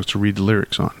two songs to read the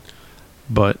lyrics on,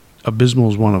 but Abysmal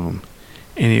is one of them.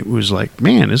 And it was like,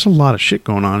 man, there's a lot of shit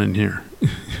going on in here.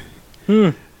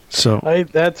 So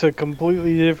that's a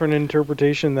completely different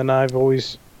interpretation than I've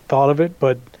always thought of it.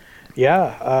 But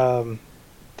yeah,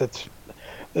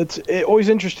 it always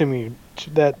interested me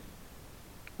that,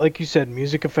 like you said,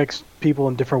 music affects people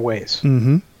in different ways.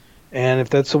 Mm-hmm. And if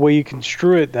that's the way you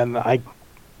construe it, then I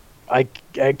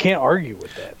can't argue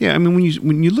with that. Yeah, I mean,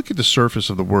 when you look at the surface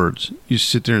of the words, you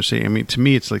sit there and say, I mean, to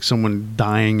me, it's like someone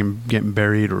dying and getting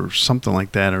buried or something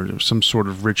like that, or some sort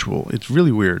of ritual. It's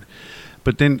really weird.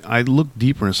 But then I look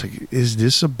deeper and it's like, is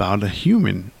this about a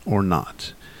human or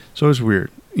not? So it's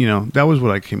weird. You know, that was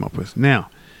what I came up with. Now,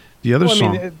 the other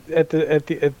song. I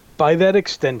mean, by that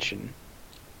extension,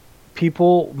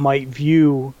 people might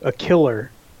view a killer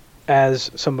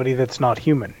as somebody that's not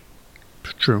human.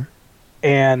 True.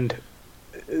 And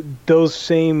those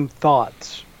same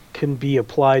thoughts can be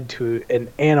applied to an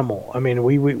animal. I mean,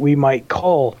 we might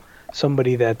call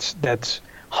somebody that's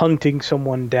hunting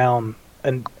someone down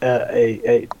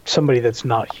somebody that's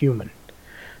not human.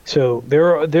 So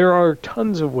there are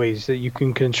tons of ways that you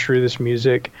can construe this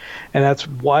music, and that's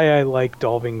why I like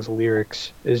Dolving's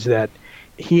lyrics, is that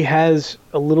he has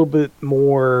a little bit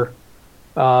more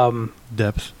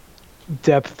depth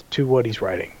to what he's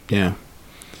writing. Yeah.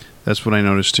 That's what I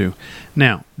noticed too.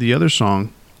 Now, the other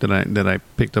song that I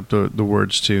picked up the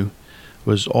words to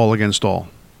was All Against All.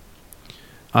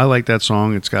 I like that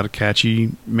song. It's got a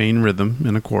catchy main rhythm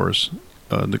and a chorus,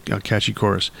 a catchy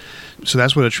chorus. So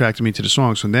that's what attracted me to the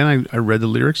song. So then I read the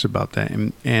lyrics about that,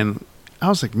 and I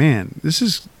was like, man, this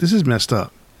is messed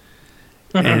up.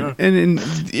 And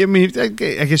I mean, I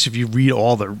guess if you read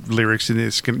all the lyrics, and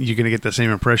you're going to get the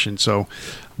same impression. So,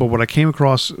 but what I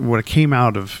came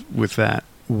out of with that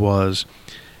was,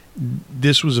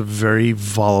 this was a very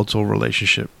volatile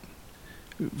relationship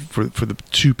for the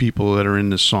two people that are in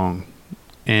this song,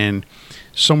 and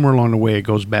somewhere along the way it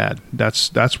goes bad.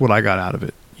 That's what I got out of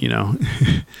it, you know.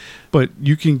 But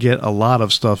you can get a lot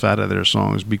of stuff out of their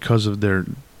songs because of their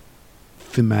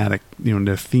thematic, you know,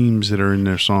 their themes that are in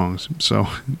their songs. So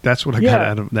that's what I got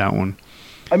out of that one.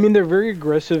 I mean, they're very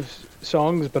aggressive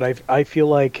songs, but I feel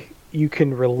like you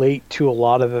can relate to a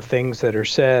lot of the things that are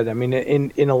said. I mean,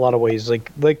 in a lot of ways,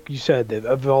 like you said,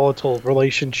 a volatile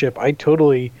relationship. I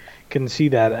totally can see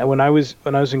that. When I was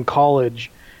in college,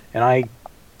 and I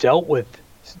dealt with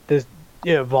this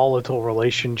volatile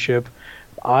relationship,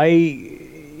 I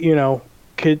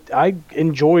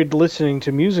enjoyed listening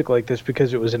to music like this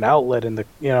because it was an outlet in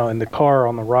the car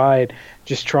on the ride,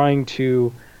 just trying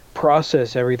to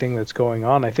process everything that's going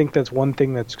on. I think that's one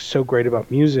thing that's so great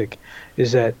about music,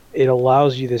 is that it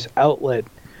allows you this outlet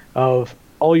of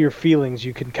all your feelings.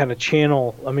 You can kind of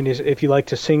channel. I mean, if you like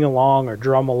to sing along or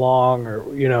drum along or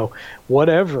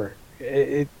whatever,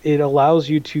 it allows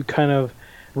you to kind of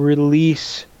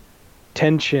release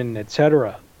tension,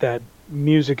 etc., that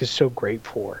music is so great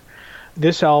for.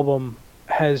 This album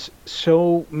has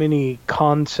so many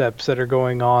concepts that are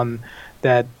going on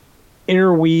that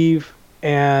interweave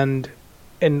and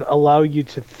allow you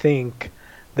to think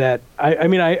that I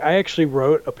mean I actually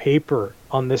wrote a paper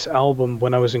on this album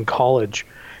when I was in college,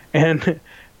 and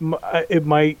I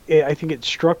think it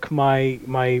struck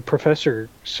my professor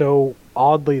so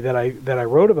oddly that I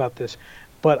wrote about this,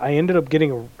 but I ended up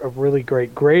getting a really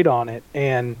great grade on it.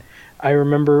 And I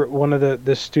remember one of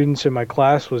the students in my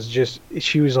class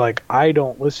she was like, I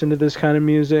don't listen to this kind of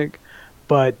music,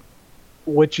 but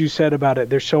what you said about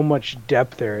it, there's so much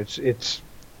depth there. It's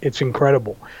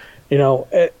incredible.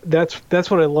 That's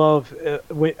what I love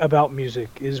about music,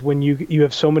 is when you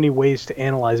have so many ways to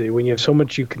analyze it, when you have so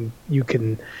much you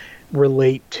can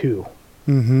relate to.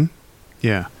 Mm-hmm.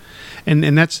 Yeah.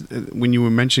 And that's when you were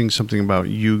mentioning something about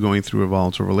you going through a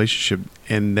volatile relationship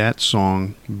and that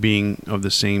song being of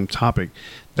the same topic.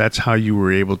 That's how you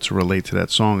were able to relate to that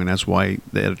song, and that's why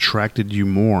that attracted you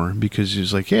more, because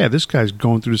it's like, yeah, this guy's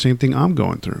going through the same thing I'm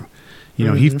going through.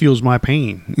 He feels my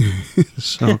pain.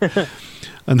 So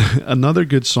another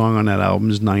good song on that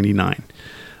album is 99.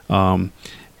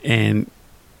 And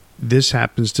this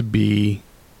happens to be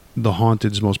The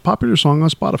Haunted's most popular song on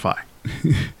Spotify.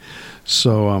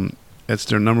 So That's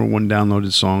their number one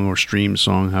downloaded song or stream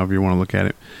song, however you want to look at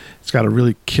it. It's got a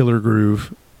really killer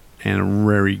groove and a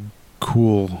very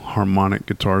cool harmonic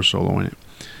guitar solo in it.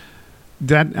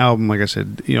 That album, like I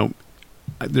said,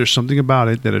 there's something about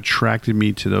it that attracted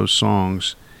me to those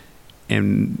songs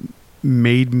and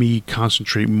made me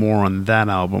concentrate more on that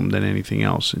album than anything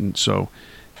else. And so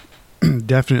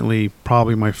definitely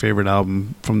probably my favorite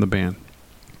album from the band.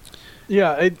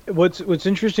 Yeah, what's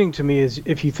interesting to me is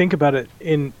if you think about it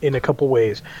in a couple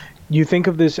ways. You think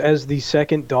of this as the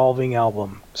second Dolving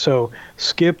album. So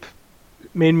Skip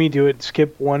Made Me Do It,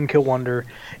 Skip One Kill Wonder.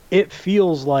 It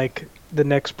feels like the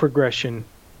next progression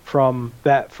from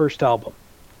that first album.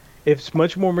 It's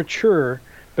much more mature,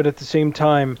 but at the same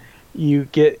time, you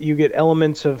get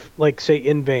elements of, like, say,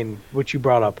 In Vain, which you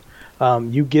brought up.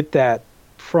 You get that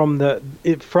from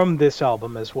this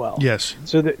album as well. Yes.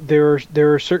 So there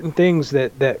are certain things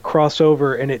that cross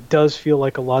over, and it does feel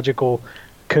like a logical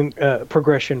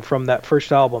progression from that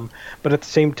first album. But at the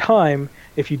same time,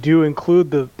 if you do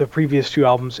include the previous two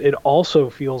albums, it also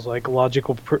feels like a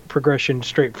logical progression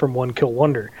straight from One Kill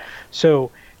Wonder.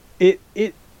 So it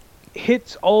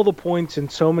hits all the points in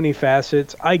so many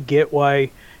facets. I get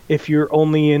why, if you're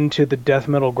only into the death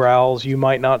metal growls, you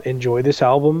might not enjoy this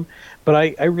album, but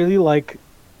I really like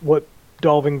what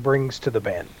Dolving brings to the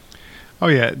band. Oh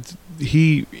yeah,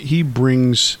 he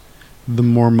brings the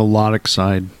more melodic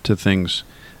side to things,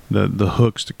 the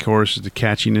hooks, the choruses, the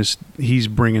catchiness. He's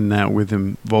bringing that with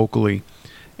him vocally,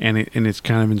 and it's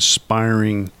kind of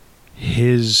inspiring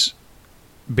his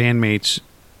bandmates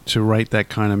to write that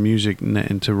kind of music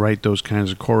and to write those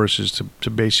kinds of choruses to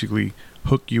basically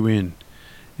hook you in.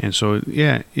 And so,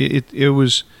 yeah, it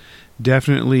was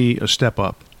definitely a step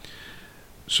up.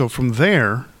 So from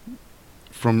there,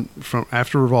 from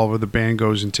after Revolver, the band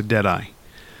goes into Deadeye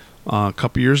a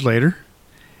couple years later.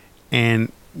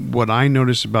 And what I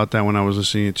noticed about that when I was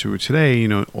listening to it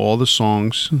today, all the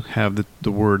songs have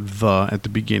the word "the" at the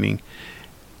beginning.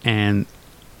 And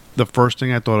the first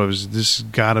thing I thought of is this has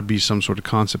got to be some sort of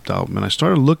concept album. And I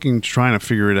started trying to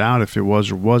figure it out if it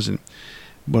was or wasn't.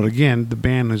 But again, the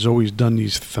band has always done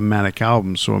these thematic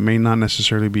albums, so it may not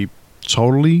necessarily be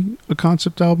totally a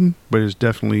concept album, but it's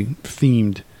definitely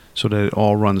themed so that it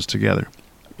all runs together.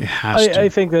 It has to. I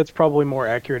think that's probably more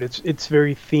accurate. It's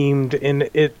very themed, and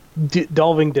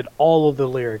Dolving did all of the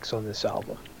lyrics on this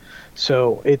album.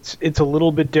 So it's a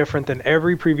little bit different than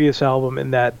every previous album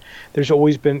in that there's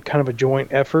always been kind of a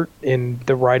joint effort in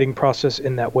the writing process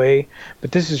in that way.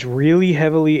 But this is really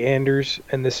heavily Anders,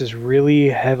 and this is really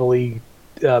heavily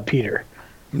Peter.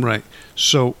 Right.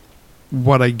 So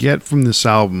what I get from this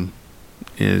album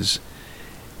is,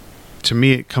 to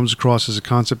me, it comes across as a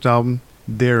concept album.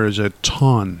 There is a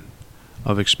ton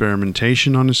of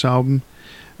experimentation on this album.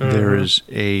 Mm-hmm. There is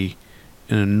an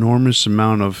enormous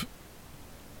amount of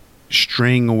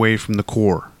straying away from the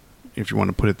core, if you want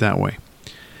to put it that way.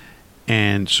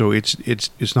 And so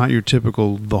it's not your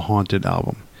typical The Haunted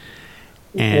album.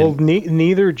 And well,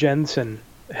 neither Jensen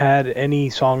had any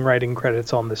songwriting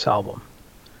credits on this album.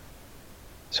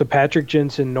 So Patrick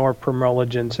Jensen nor Pramila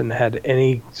Jensen had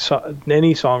any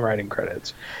songwriting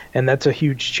credits, and that's a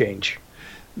huge change.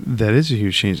 That is a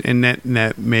huge change, and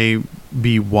that may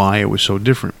be why it was so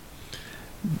different.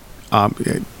 I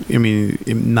mean,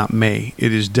 not may.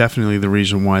 It is definitely the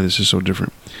reason why this is so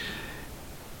different.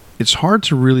 It's hard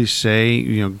to really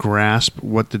say, grasp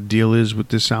what the deal is with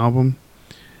this album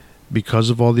because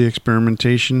of all the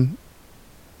experimentation.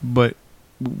 But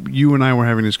you and I were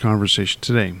having this conversation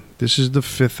today. This is the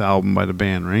 5th album by the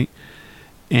band, right?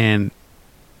 And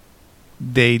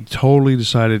they totally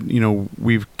decided,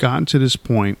 we've gotten to this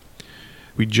point.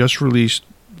 We just released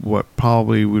what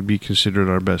probably would be considered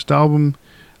our best album.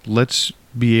 Let's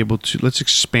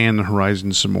expand the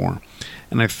horizon some more.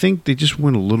 And I think they just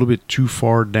went a little bit too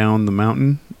far down the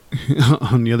mountain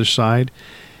on the other side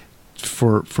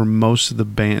for most of the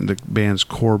band's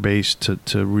core base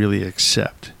to really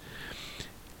accept.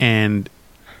 And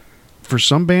for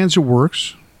some bands it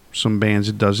works, some bands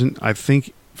it doesn't. I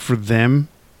think for them,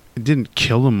 it didn't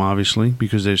kill them, obviously,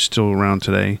 because they're still around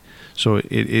today. So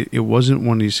it wasn't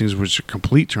one of these things which a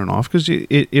complete turn off, because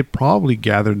it probably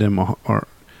gathered them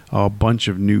a bunch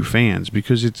of new fans,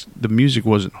 because the music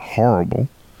wasn't horrible,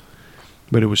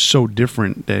 but it was so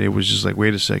different that it was just like,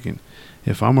 wait a second,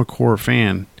 if I'm a core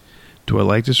fan, do I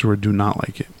like this or do not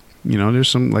like it? There's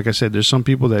some, like I said, there's some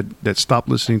people that stopped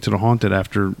listening to The Haunted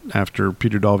after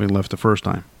Peter Dolving left the first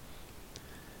time.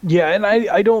 Yeah, and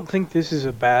I don't think this is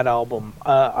a bad album.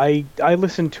 I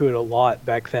listened to it a lot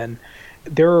back then.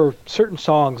 There are certain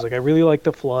songs, like I really like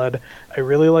The Flood, I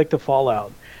really like The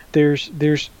Fallout.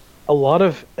 There's a lot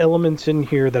of elements in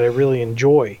here that I really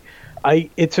enjoy.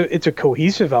 It's a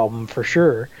cohesive album for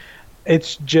sure.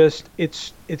 It's just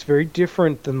it's very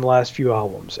different than the last few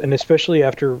albums, and especially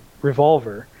after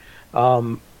Revolver.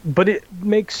 But it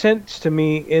makes sense to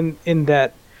me in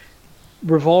that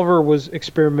Revolver was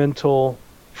experimental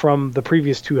from the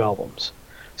previous two albums.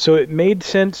 So it made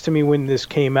sense to me when this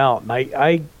came out, and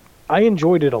I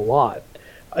enjoyed it a lot.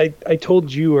 I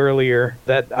told you earlier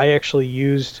that I actually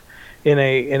used in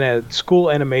a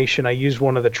school animation, I used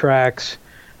one of the tracks.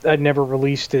 I'd never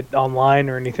released it online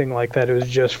or anything like that. It was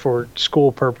just for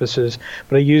school purposes.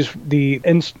 But I used the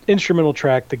instrumental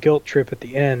track, the Guilt Trip, at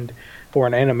the end for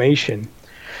an animation.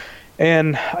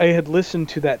 And I had listened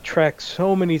to that track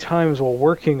so many times while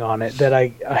working on it that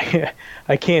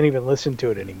I can't even listen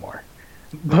to it anymore.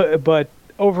 But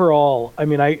overall, I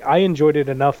mean, I enjoyed it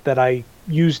enough that I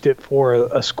used it for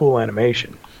a school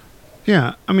animation.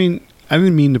 Yeah, I mean, I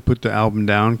didn't mean to put the album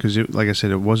down because, like I said,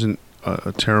 it wasn't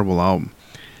a terrible album.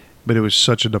 But it was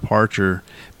such a departure.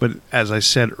 But as I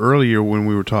said earlier when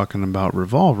we were talking about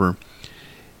Revolver,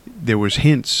 there was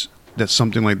hints that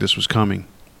something like this was coming.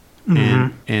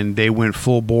 Mm-hmm. And they went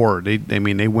full bore. They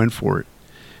went for it.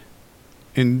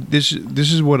 And this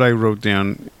is what I wrote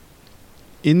down.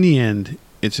 In the end,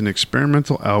 it's an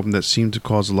experimental album that seemed to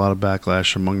cause a lot of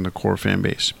backlash among the core fan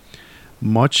base.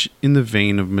 Much in the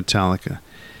vein of Metallica.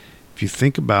 If you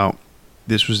think about,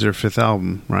 this was their fifth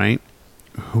album, right?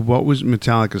 What was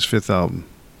Metallica's fifth album?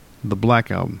 The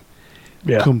Black Album.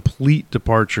 Yeah. Complete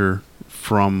departure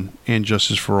from And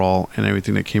Justice for All and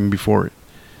everything that came before it.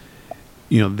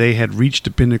 You know, they had reached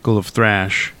the pinnacle of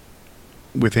thrash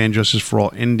with And Justice for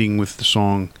All ending with the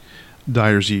song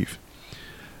Dyer's Eve.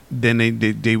 Then they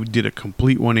did a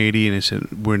complete 180 and they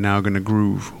said, we're now going to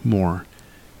groove more.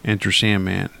 Enter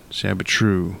Sandman, Sabbath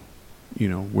True, you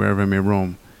know, Wherever I May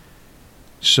Roam.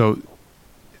 So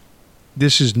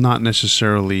this is not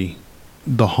necessarily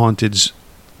the Haunted's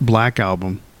Black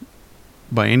Album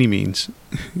by any means.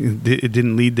 It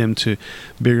didn't lead them to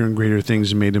bigger and greater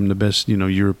things and made them the best, you know,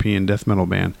 European death metal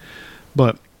band.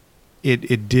 But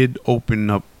it did open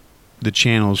up the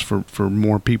channels for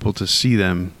more people to see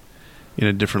them in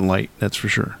a different light. That's for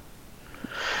sure.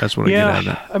 That's what I get out of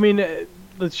that. I mean,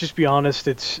 let's just be honest.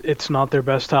 It's not their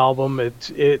best album.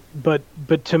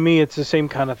 But to me, it's the same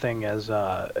kind of thing as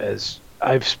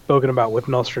I've spoken about with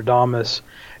Nostradamus.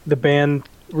 The band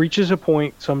reaches a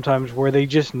point sometimes where they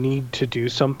just need to do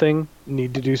something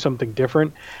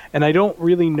different. And I don't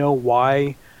really know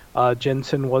why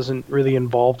Jensen wasn't really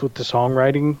involved with the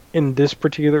songwriting in this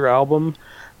particular album.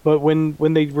 But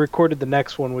when they recorded the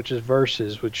next one, which is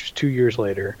Verses, which is 2 years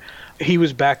later, he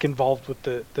was back involved with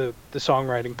the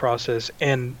songwriting process.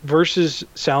 And Verses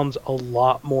sounds a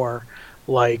lot more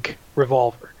like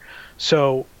Revolver.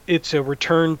 So it's a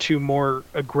return to more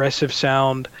aggressive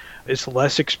sound. It's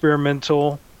less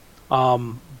experimental,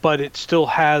 but it still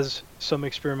has some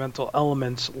experimental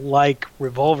elements like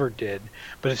Revolver did,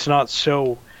 but it's not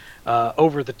so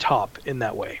over the top in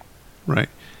that way. Right.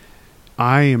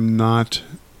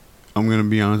 I'm going to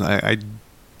be honest, I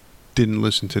didn't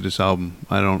listen to this album.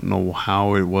 I don't know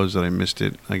how it was that I missed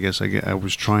it. I guess I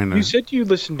was trying to... You said you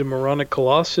listened to Moronic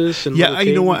Colossus and... Yeah,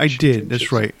 you know what? I did.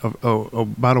 That's right.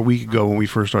 About a week ago when we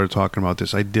first started talking about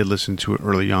this, I did listen to it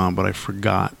early on, but I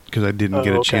forgot because I didn't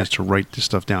get a chance to write this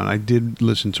stuff down. I did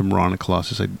listen to Moronic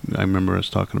Colossus. I remember us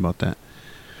talking about that.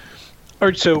 All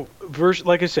right, so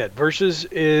like I said, Versus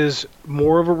is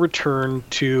more of a return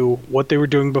to what they were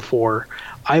doing before.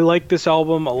 I like this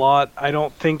album a lot. I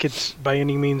don't think it's by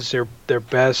any means their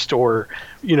best or,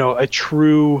 you know, a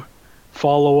true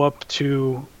follow-up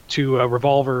to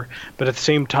Revolver, but at the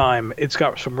same time, it's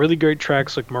got some really great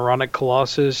tracks like Moronic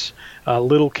Colossus,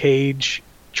 Little Cage,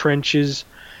 Trenches.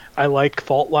 I like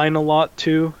Fault Line a lot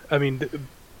too. I mean,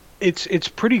 it's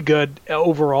pretty good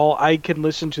overall. I can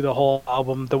listen to the whole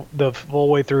album the full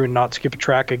way through and not skip a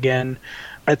track again.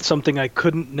 That's something I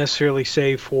couldn't necessarily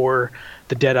say for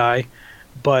the Deadeye.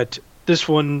 But this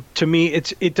one, to me,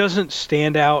 it doesn't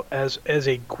stand out as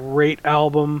a great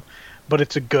album, but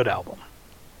it's a good album.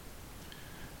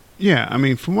 Yeah, I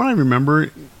mean, from what I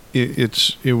remember,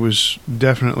 it was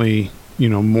definitely, you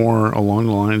know, more along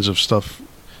the lines of stuff,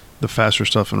 the faster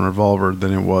stuff in Revolver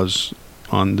than it was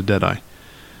on the Deadeye.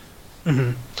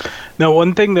 Mm-hmm. Now,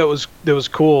 one thing that was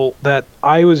cool that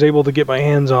I was able to get my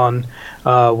hands on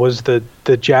was the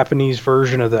Japanese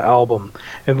version of the album,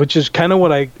 and which is kind of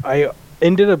what I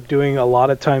ended up doing a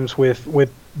lot of times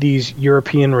with these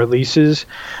European releases.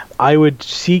 I would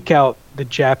seek out the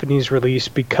Japanese release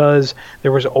because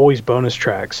there was always bonus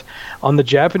tracks. On the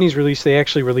Japanese release, they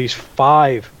actually released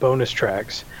 5 bonus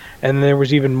tracks, and there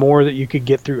was even more that you could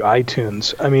get through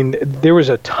iTunes. I mean, there was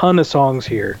a ton of songs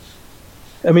here.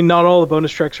 I mean, not all the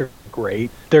bonus tracks are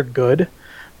great. They're good,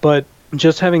 but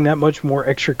just having that much more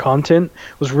extra content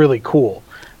was really cool.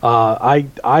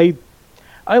 I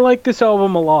like this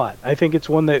album a lot. I think it's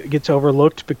one that gets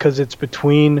overlooked because it's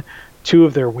between two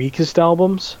of their weakest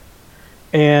albums.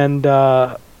 And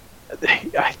I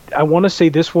want to say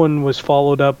this one was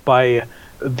followed up by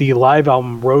the live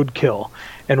album Roadkill.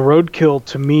 And Roadkill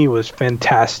to me was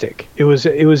fantastic. It was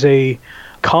a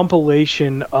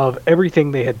compilation of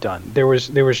everything they had done. There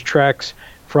was tracks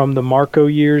from the Marco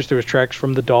years, there was tracks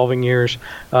from the Dolving years,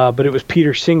 but it was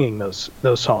Peter singing those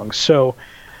songs. So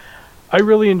I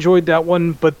really enjoyed that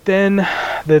one, but then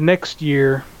the next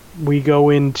year we go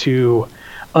into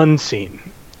Unseen.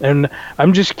 And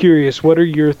I'm just curious, what are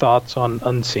your thoughts on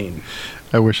Unseen?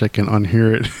 I wish I can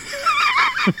unhear it.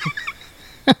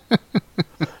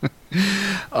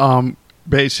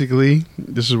 Basically,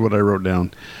 this is what I wrote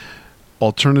down.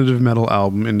 Alternative metal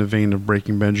album in the vein of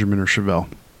Breaking Benjamin or Chevelle.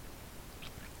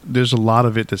 There's a lot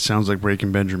of it that sounds like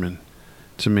Breaking Benjamin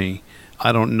to me.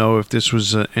 I don't know if this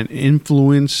was an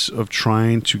influence of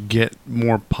trying to get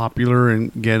more popular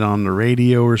and get on the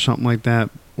radio or something like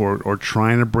that, or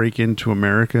trying to break into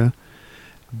America,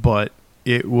 but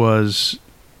it was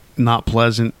not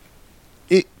pleasant.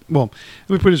 Well,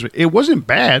 let me put it this way: it wasn't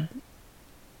bad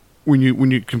when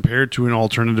you compare it to an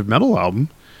alternative metal album,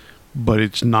 but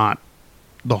it's not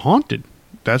The Haunted.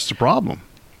 That's the problem.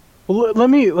 Well, let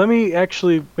me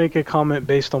actually make a comment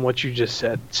based on what you just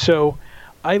said. So,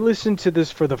 I listened to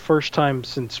this for the first time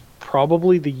since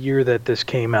probably the year that this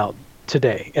came out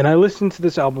today. And I listened to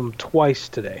this album twice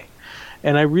today.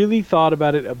 And I really thought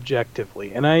about it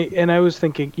objectively. And I was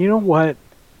thinking, you know what?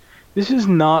 This is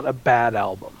not a bad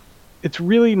album. It's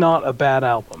really not a bad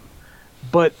album.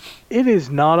 But it is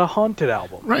not a Haunted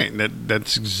album. Right.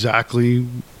 That's exactly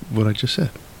what I just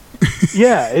said.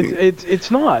 Yeah,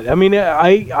 it's not. I mean,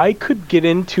 I could get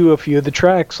into a few of the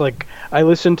tracks. Like, I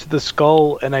listened to The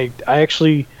Skull, and I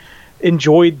actually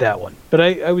enjoyed that one. But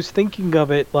I was thinking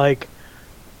of it like,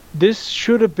 this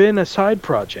should have been a side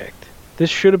project. This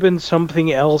should have been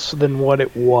something else than what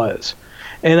it was.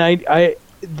 And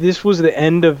this was the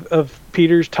end of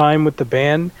Peter's time with the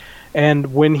band.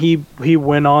 And when he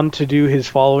went on to do his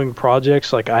following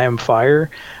projects, like I Am Fire,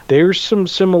 there's some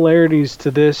similarities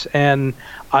to this, and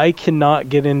I cannot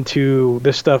get into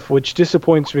this stuff, which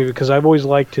disappoints me because I've always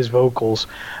liked his vocals.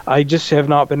 I just have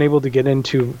not been able to get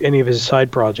into any of his side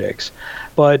projects.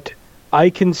 But I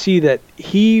can see that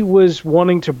he was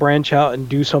wanting to branch out and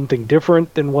do something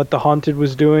different than what The Haunted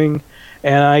was doing,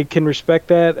 and I can respect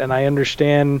that, and I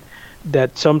understand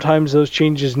that sometimes those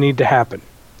changes need to happen.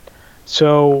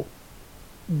 So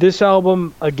this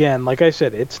album, again, like I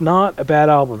said, it's not a bad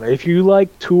album. If you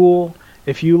like Tool,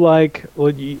 if you like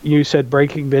what you said,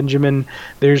 Breaking Benjamin,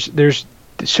 there's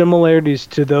similarities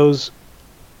to those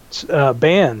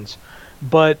bands.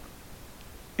 But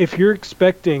if you're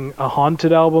expecting a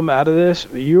Haunted album out of this,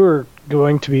 you're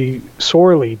going to be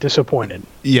sorely disappointed.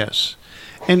 Yes.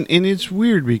 And it's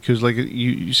weird because, like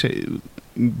you say,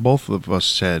 both of us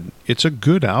said, it's a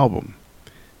good album.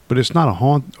 But it's not the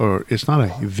Haunted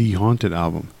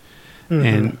album,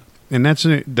 mm-hmm. and that's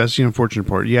the unfortunate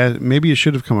part. Yeah, maybe it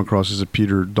should have come across as a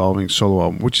Peter Dolving solo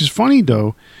album, which is funny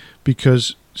though,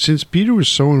 because since Peter was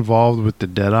so involved with the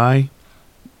Deadeye,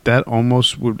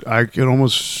 I could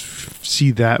almost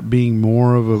see that being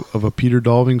more of a Peter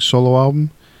Dolving solo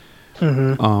album.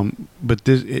 Mm-hmm. But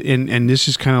this and this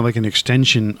is kind of like an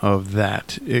extension of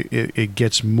that. It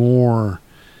gets more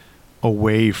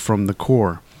away from the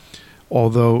core.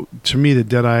 Although, to me, the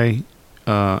Deadeye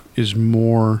is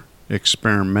more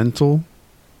experimental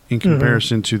in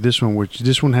comparison to this one, which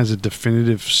this one has a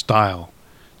definitive style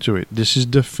to it. This is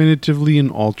definitively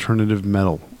an alternative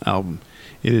metal album.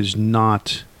 It is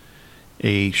not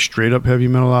a straight-up heavy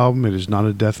metal album. It is not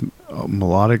a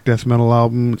melodic death metal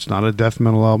album. It's not a death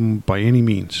metal album by any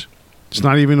means. It's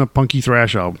not even a punky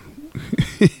thrash album.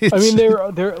 I mean,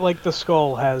 they're like The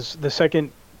Skull has the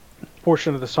second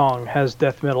portion of the song has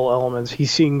death metal elements. He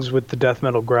sings with the death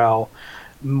metal growl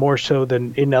more so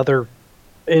than in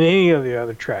any of the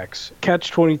other tracks.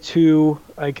 Catch 22,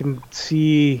 I can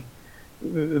see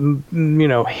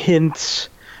hints,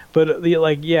 but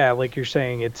like you're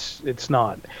saying, it's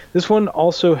not. This one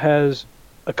also has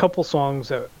a couple songs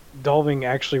that Dolving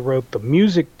actually wrote the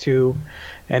music to,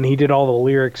 and he did all the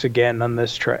lyrics again on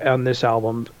this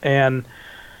album, and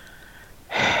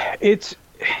it's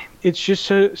just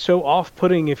so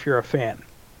off-putting if you're a fan.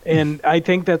 And I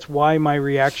think that's why my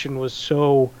reaction was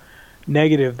so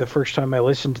negative the first time I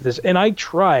listened to this. And I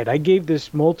gave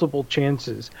this multiple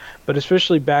chances, but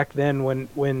especially back then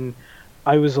when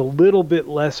I was a little bit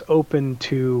less open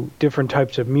to different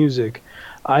types of music,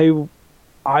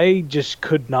 I just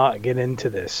could not get into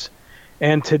this.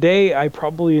 And today I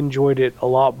probably enjoyed it a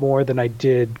lot more than I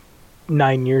did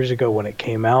 9 years ago when it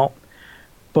came out.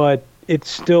 But it's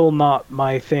still not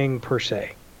my thing per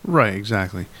se. Right,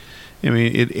 exactly. I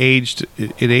mean, it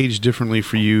aged differently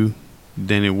for you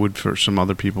than it would for some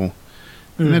other people.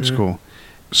 And that's cool.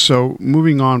 So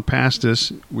moving on past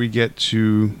this, we get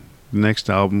to the next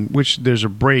album, which there's a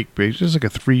break, but it's just like a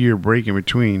 3-year break in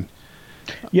between.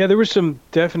 Yeah, there was some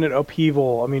definite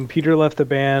upheaval. I mean, Peter left the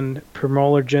band,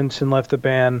 Permoller Jensen left the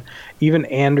band, even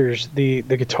Anders, the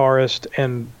guitarist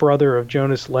and brother of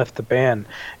Jonas, left the band.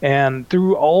 And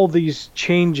through all these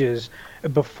changes,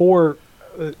 before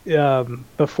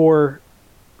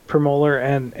Permoller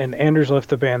and Anders left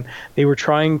the band, they were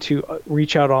trying to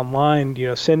reach out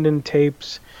online, send in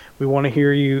tapes. We want to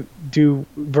hear you do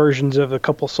versions of a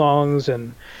couple songs,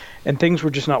 and things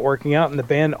were just not working out, and the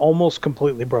band almost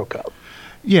completely broke up.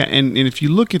 Yeah, and if you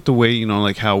look at the way,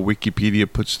 like how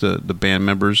Wikipedia puts the band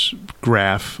members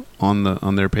graph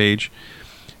on their page,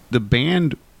 the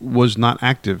band was not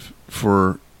active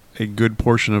for a good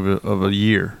portion of a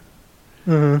year,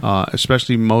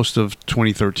 especially most of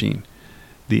 2013,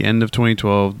 the end of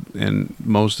 2012, and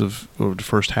most of the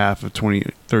first half of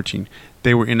 2013.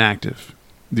 They were inactive.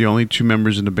 The only two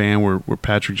members in the band were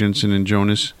Patrick Jensen and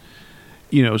Jonas.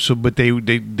 But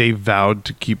they vowed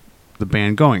to keep the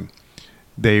band going.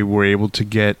 They were able to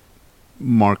get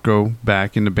Marco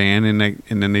back in the band,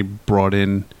 and then they brought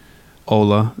in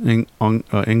Ola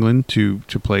England to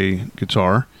play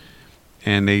guitar,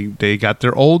 and they got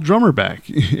their old drummer back,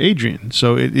 Adrian.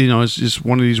 So it's just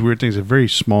one of these weird things. A very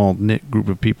small knit group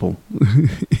of people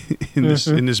in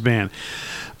this band.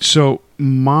 So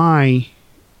my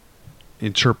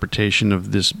interpretation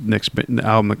of this next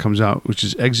album that comes out, which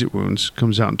is Exit Wounds,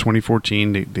 comes out in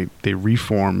 2014. They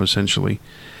reform essentially.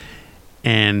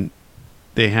 And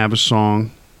they have a song.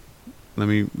 Let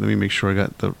me make sure I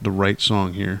got the right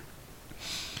song here.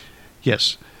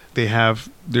 Yes, they have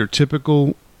their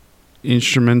typical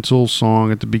instrumental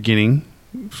song at the beginning,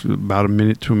 about a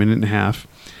minute to a minute and a half,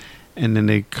 and then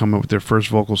they come up with their first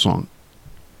vocal song.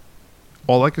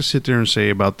 All I can sit there and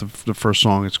say about the first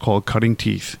song, it's called Cutting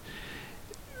Teeth.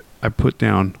 I put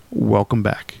down Welcome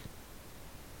Back.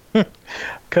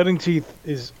 Cutting Teeth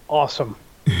is awesome.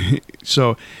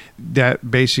 So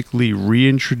that basically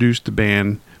reintroduced the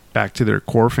band back to their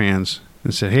core fans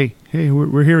and said, "Hey,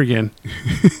 we're here again."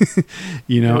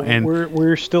 And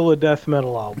we're still a death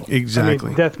metal album. Exactly, I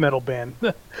mean, death metal band.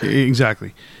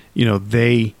 Exactly.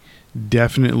 They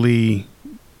definitely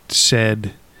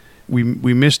said, "We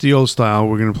missed the old style.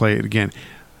 We're going to play it again."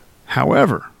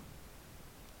 However,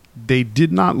 they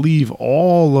did not leave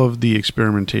all of the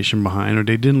experimentation behind, or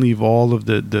they didn't leave all of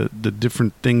the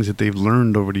different things that they've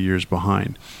learned over the years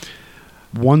behind.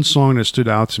 One song that stood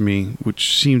out to me,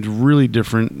 which seemed really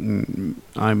different, and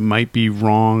I might be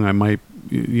wrong,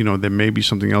 there may be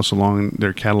something else along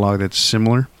their catalog that's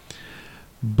similar,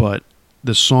 but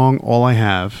the song All I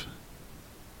Have,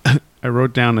 I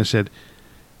wrote down, I said,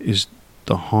 is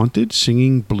The Haunted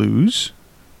singing blues?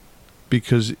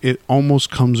 Because it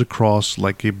almost comes across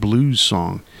like a blues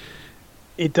song.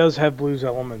 It does have blues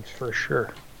elements for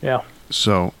sure. Yeah.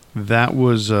 So that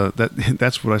was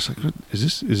that's what I was like.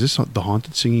 Is this The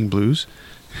Haunted singing blues?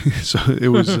 So it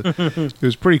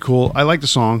was pretty cool. I like the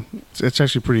song. It's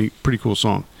actually a pretty cool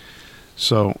song.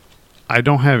 So I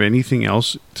don't have anything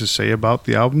else to say about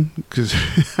the album because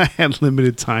I had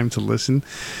limited time to listen.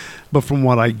 But from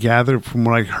what I gathered, from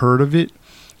what I heard of it,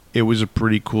 it was a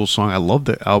pretty cool song. I love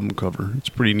the album cover. It's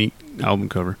a pretty neat album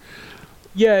cover.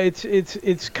 Yeah,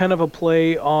 it's kind of a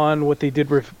play on what they did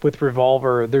with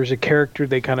Revolver. There's a character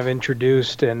they kind of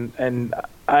introduced, and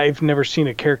I've never seen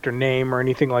a character name or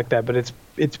anything like that, but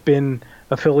it's been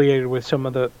affiliated with some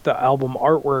of the album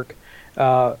artwork.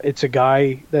 It's a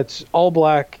guy that's all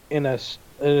black in a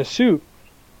suit.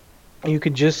 You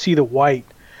can just see the white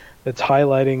that's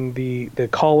highlighting the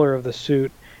collar of the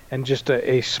suit. And just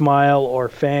a smile or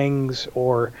fangs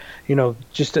or,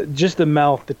 just the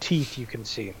mouth, the teeth you can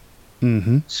see.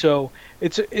 Mm-hmm. So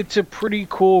it's a pretty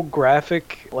cool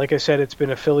graphic. Like I said, it's been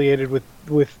affiliated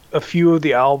with a few of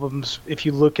the albums if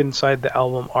you look inside the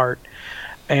album art.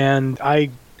 And I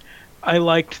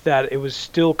liked that it was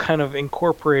still kind of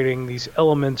incorporating these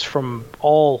elements from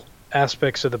all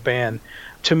aspects of the band.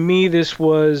 To me, this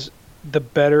was the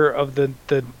better of the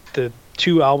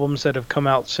two albums that have come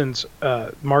out since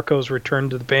Marco's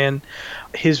return to the band.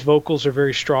 His vocals are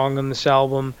very strong on this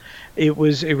album. It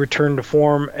was a return to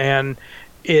form, and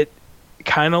it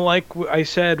kind of like I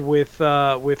said with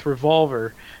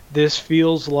Revolver, this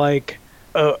feels like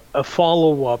a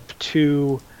follow-up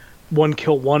to one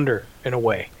kill wonder in a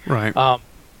way. Right.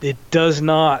 It does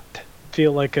not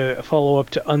feel like a follow-up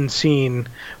to Unseen,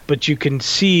 but you can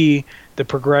see the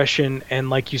progression, and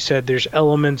like you said, there's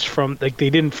elements from, like, they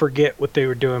didn't forget what they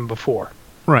were doing before.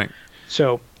 Right.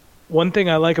 So one thing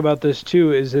I like about this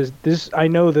too is this, I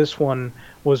know this one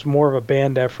was more of a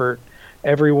band effort.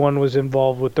 Everyone was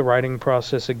involved with the writing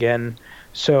process again,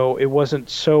 so it wasn't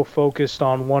so focused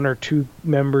on one or two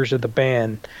members of the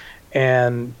band.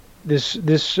 And this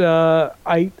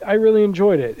I really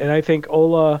enjoyed it, and I think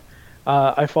Ola,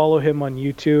 I follow him on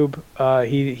YouTube.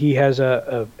 He has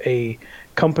a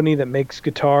company that makes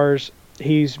guitars.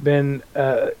 He's been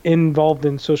involved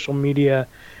in social media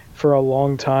for a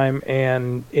long time,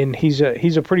 and he's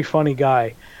a pretty funny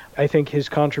guy. I think his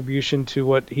contribution to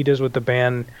what he does with the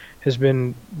band has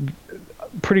been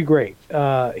pretty great.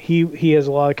 He has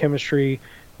a lot of chemistry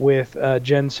with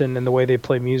Jensen and the way they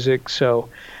play music, so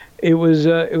it was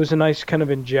a nice kind of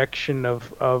injection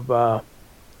of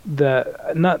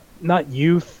the not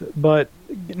youth, but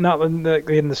not in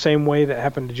the same way that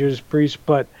happened to Judas Priest,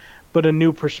 but a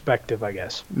new perspective, I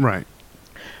guess. Right.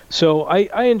 So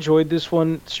I enjoyed this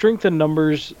one. Strength in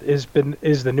Numbers is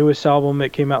the newest album.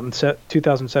 It came out in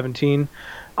 2017.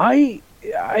 I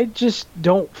just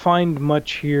don't find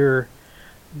much here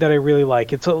that I really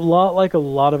like. It's a lot like a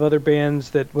lot of other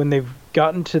bands that when they've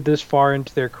gotten to this far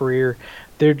into their career,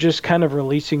 they're just kind of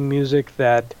releasing music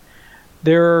that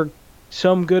there are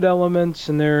some good elements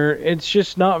and it's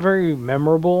just not very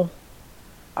memorable.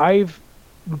 I've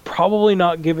probably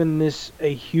not given this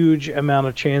a huge amount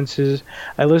of chances.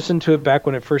 I listened to it back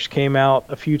when it first came out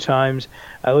a few times.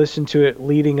 I listened to it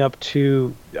leading up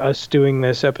to us doing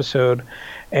this episode,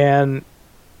 and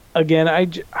again,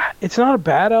 it's not a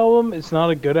bad album. It's not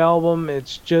a good album.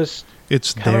 It's just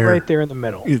kind of right there in the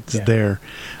middle. It's there,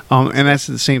 and that's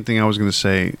the same thing I was going to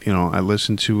say. You know, I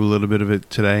listened to a little bit of it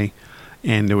today,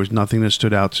 and there was nothing that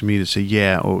stood out to me to say,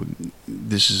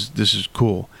 this is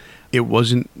cool. It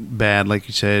wasn't bad, like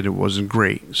you said. It wasn't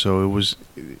great. So it was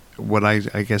what I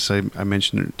guess I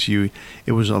mentioned it to you.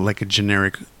 It was like a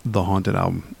generic The Haunted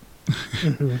album.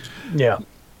 Mm-hmm. Yeah.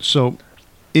 So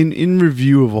in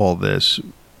review of all this,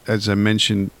 as I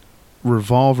mentioned,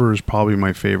 Revolver is probably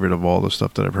my favorite of all the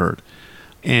stuff that I've heard.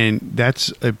 And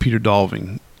that's a Peter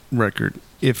Dolving record.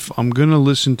 If I'm going to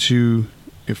listen to,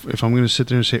 if I'm going to sit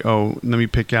there and say, let me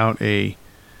pick out a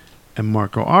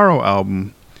Marco Aro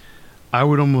album, I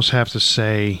would almost have to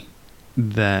say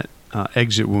that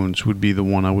Exit Wounds would be the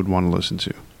one I would want to listen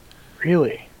to.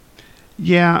 Really?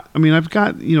 Yeah, I mean, I've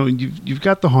got, you've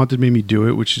got The Haunted Made Me Do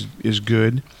It, which is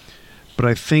good, but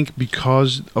I think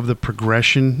because of the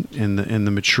progression and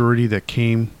the maturity that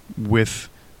came with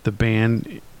the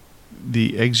band,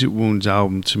 the Exit Wounds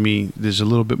album, to me, there's a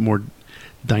little bit more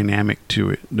dynamics to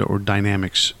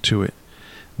it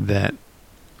that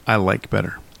I like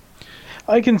better.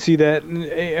 I can see that.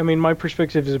 I mean, my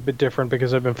perspective is a bit different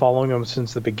because I've been following them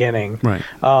since the beginning, right?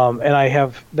 And I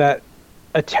have that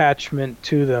attachment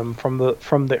to them from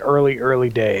the early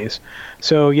days.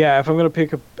 So yeah, if I'm going to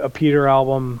pick a Peter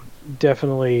album,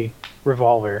 definitely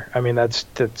Revolver. I mean,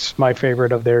 that's my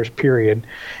favorite of theirs, period.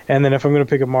 And then if I'm going to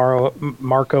pick a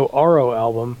Marco Aro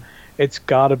album, it's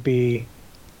got to be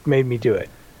Made Me Do It.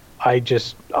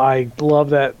 I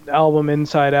love that album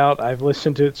inside out. I've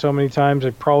listened to it so many times. I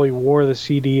probably wore the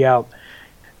CD out.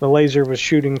 The laser was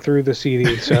shooting through the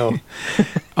CD. So,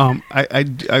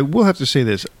 I will have to say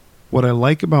this. What I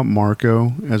like about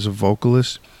Marco as a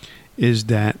vocalist is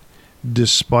that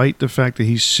despite the fact that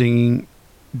he's singing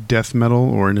death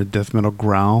metal or in a death metal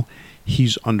growl,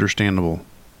 he's understandable.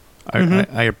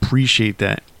 I appreciate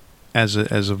that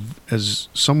as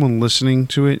someone listening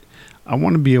to it. I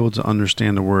want to be able to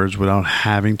understand the words without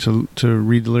having to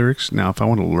read the lyrics. Now, if I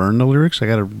want to learn the lyrics, I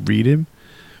got to read them.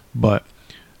 But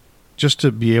just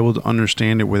to be able to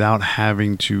understand it without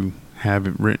having to have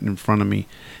it written in front of me,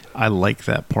 I like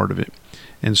that part of it.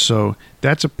 And so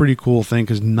that's a pretty cool thing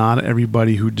because not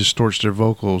everybody who distorts their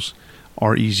vocals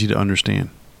are easy to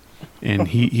understand. And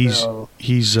he's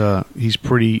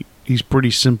pretty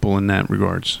simple in that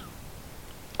regards.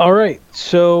 All right,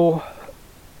 so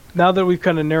now that we've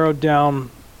kind of narrowed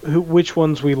down which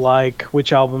ones we like,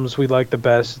 which albums we like the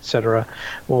best, etc.,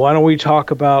 well, why don't we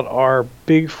talk about our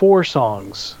big four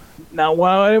songs? Now, what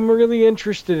I'm really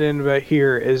interested in about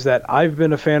here is that I've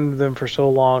been a fan of them for so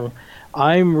long.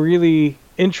 I'm really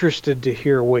interested to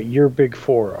hear what your big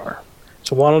four are.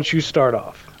 So why don't you start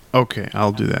off? Okay,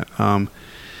 I'll do that.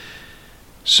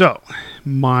 So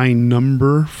my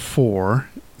number 4,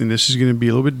 and this is going to be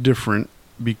a little bit different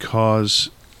because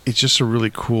it's just a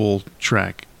really cool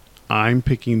track. I'm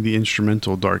picking the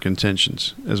instrumental Dark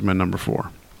Intentions as my number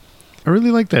 4. I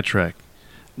really like that track.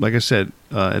 Like I said,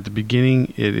 at the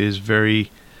beginning, it is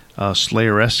very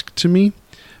Slayer-esque to me,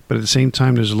 but at the same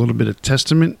time, there's a little bit of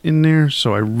Testament in there,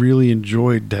 so I really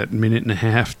enjoyed that minute and a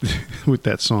half with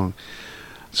that song.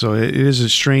 So it is a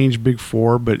strange big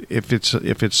four, but if it's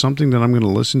something that I'm going to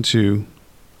listen to,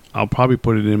 I'll probably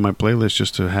put it in my playlist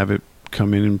just to have it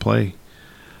come in and play.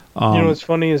 You know what's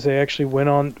funny is they actually went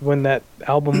on, when that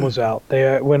album was out,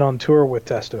 they went on tour with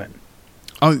Testament.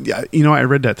 Oh, yeah, you know, I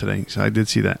read that today, so I did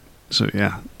see that. So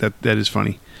yeah, that is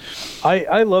funny.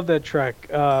 I love that track.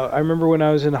 I remember when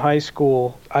I was in high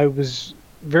school, I was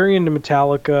very into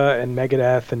Metallica and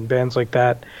Megadeth and bands like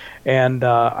that, and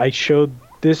I showed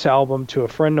this album to a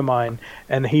friend of mine,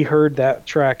 and he heard that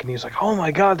track, and he was like, "Oh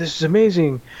my God, this is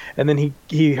amazing!" And then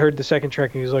he heard the second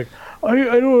track, and he was like, "I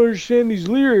don't understand these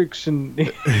lyrics," and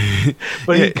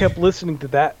but he kept listening to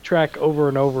that track over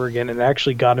and over again, and it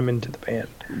actually got him into the band.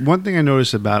 One thing I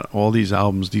noticed about all these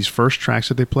albums, these first tracks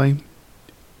that they play,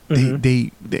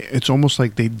 they it's almost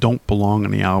like they don't belong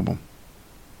on the album.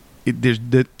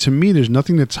 To me, there's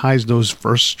nothing that ties those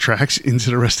first tracks into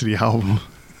the rest of the album.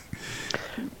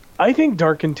 I think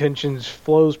Dark Intentions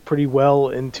flows pretty well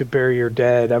into Bury Your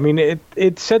Dead. I mean,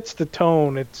 it sets the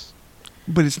tone.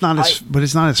 But it's not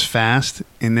as fast.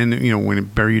 And then, you know, when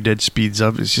Bury Your Dead speeds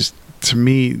up, it's just, to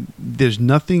me, there's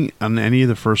nothing on any of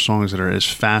the first songs that are as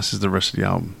fast as the rest of the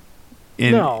album.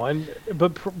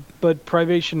 But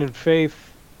Privation and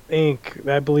Faith Inc.,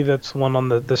 I believe that's the one on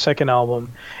the second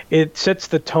album. It sets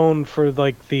the tone for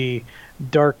like the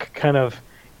dark kind of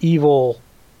evil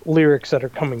lyrics that are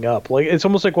coming up. Like, it's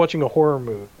almost like watching a horror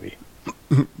movie.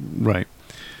 Right.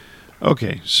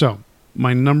 Okay, so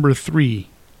my number 3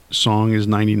 song is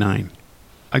 99.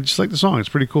 I just like the song. It's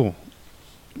pretty cool.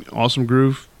 Awesome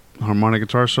groove, harmonic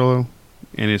guitar solo,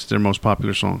 and it's their most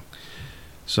popular song.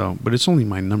 So, but it's only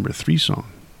my number 3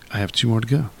 song. I have 2 more to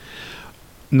go.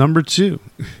 Number 2,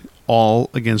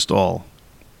 All Against All.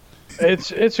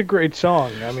 It's a great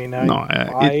song. I mean,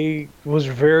 I was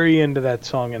very into that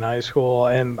song in high school,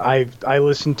 and I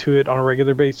listen to it on a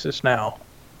regular basis now.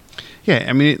 Yeah,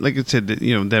 I mean, like I said,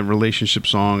 you know, that relationship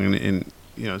song, and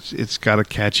you know, it's got a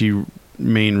catchy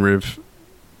main riff,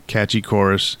 catchy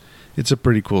chorus. It's a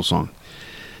pretty cool song.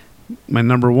 My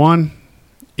number 1,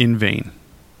 In Vain.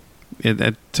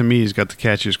 That to me has got the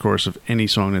catchiest chorus of any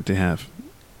song that they have.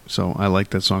 So I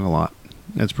like that song a lot.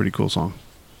 That's a pretty cool song.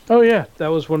 Oh yeah, that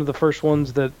was one of the first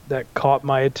ones that caught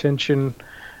my attention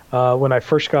when I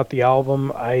first got the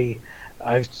album. I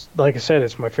like I said,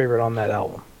 it's my favorite on that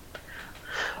album.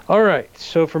 All right,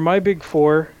 so for my big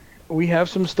 4, we have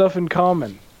some stuff in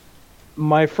common.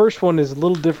 My first one is a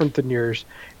little different than yours.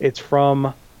 It's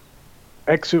from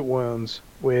Exit Wounds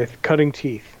with Cutting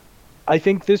Teeth. I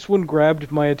think this one grabbed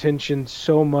my attention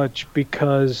so much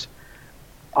because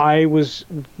I was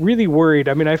really worried.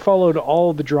 I mean, I followed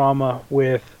all the drama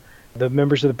with the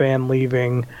members of the band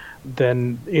leaving,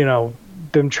 then, you know,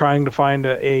 them trying to find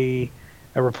a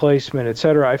replacement,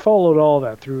 etc. I followed all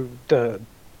that through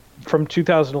from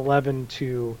 2011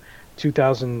 to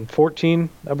 2014,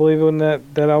 I believe, when that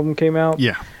album came out.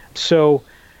 Yeah. So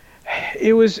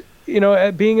it was, you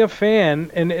know, being a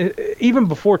fan, and even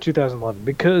before 2011,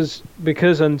 because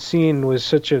Unseen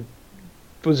was a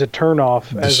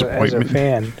turnoff as a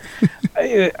fan.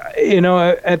 You know,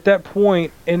 at that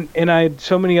point, and I had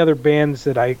so many other bands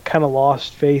that I kind of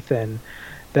lost faith in,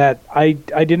 that I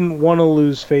didn't want to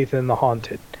lose faith in the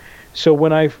Haunted. So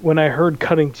when I heard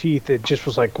Cutting Teeth, it just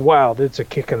was like, wow, that's a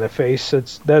kick in the face.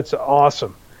 That's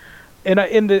awesome. And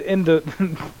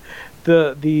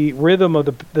the rhythm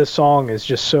of the song is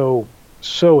just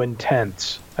so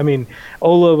intense. I mean,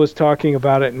 Ola was talking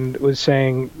about it and was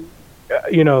saying,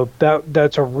 you know,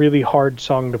 that's a really hard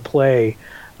song to play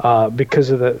because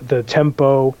of the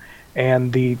tempo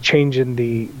and the change in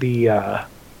the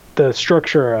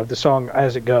structure of the song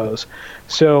as it goes.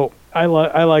 So I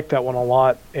like that one a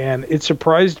lot, and it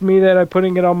surprised me that I'm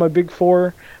putting it on my big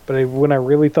 4, but when I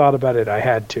really thought about it, I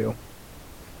had to.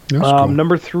 Cool.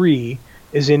 Number 3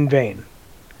 is In Vain.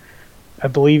 I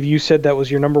believe you said that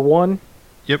was your number 1?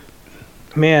 Yep.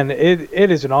 Man, it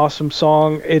is an awesome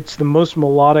song. It's the most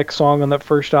melodic song on that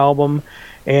first album,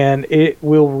 and it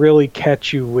will really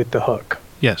catch you with the hook.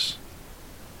 Yes.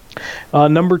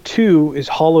 Number 2 is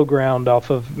Hollow Ground off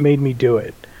of Made Me Do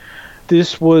It.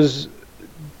 This was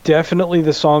definitely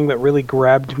the song that really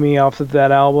grabbed me off of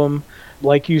that album.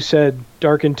 Like you said,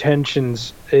 Dark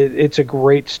Intentions, it's a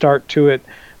great start to it,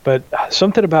 but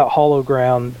something about Hollow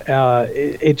Ground,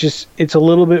 it's a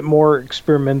little bit more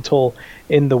experimental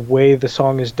in the way the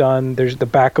song is done. There's the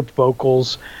backup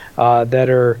vocals that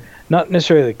are not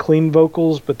necessarily clean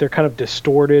vocals, but they're kind of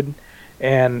distorted.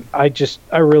 and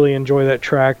I really enjoy that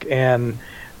track, and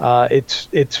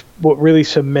it's what really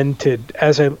cemented,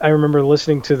 as I remember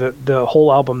listening to the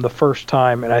whole album the first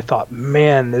time, and I thought,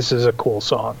 man, this is a cool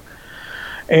song.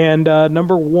 And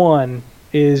number 1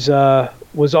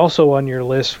 was also on your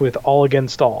list with All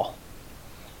Against All.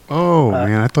 Oh,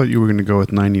 man, I thought you were going to go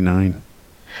with 99.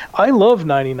 I love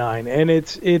 99, and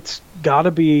it's got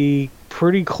to be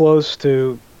pretty close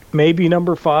to maybe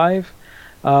number 5.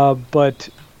 But,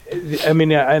 I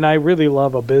mean, and I really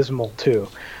love Abysmal, too.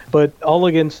 But All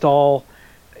Against All,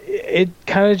 it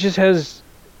kind of just has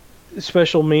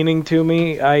special meaning to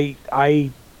me. I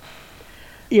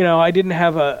didn't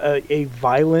have a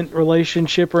violent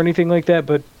relationship or anything like that,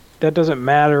 but that doesn't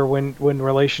matter when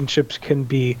relationships can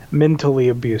be mentally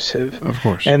abusive. Of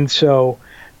course. And so,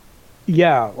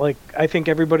 yeah, like, I think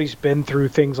everybody's been through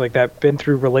things like that, been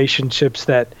through relationships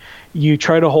that you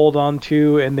try to hold on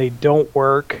to and they don't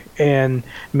work. And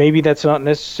maybe that's not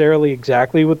necessarily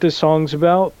exactly what this song's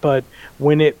about, but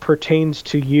when it pertains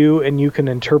to you and you can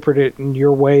interpret it in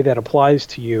your way that applies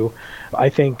to you, I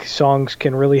think songs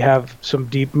can really have some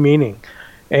deep meaning.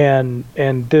 And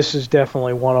this is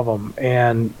definitely one of them.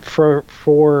 And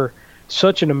for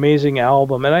such an amazing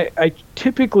album, and I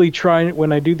typically try,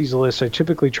 when I do these lists, I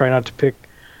typically try not to pick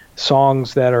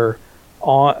songs that are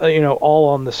all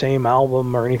on the same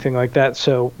album or anything like that.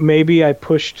 So maybe I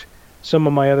pushed some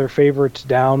of my other favorites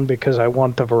down because I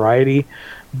want the variety.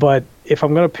 But if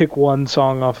I'm going to pick one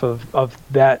song off of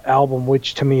that album,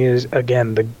 which to me is,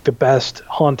 again, the best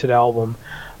Haunted album,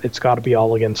 it's got to be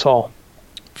All Against All.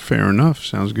 Fair enough.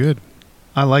 Sounds good.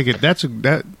 I like it. That's a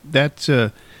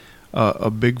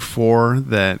big 4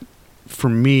 that for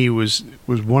me was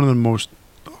one of the most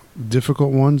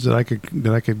difficult ones that I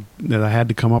had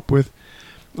to come up with,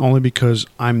 only because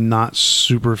I'm not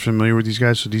super familiar with these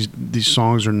guys, so these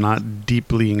songs are not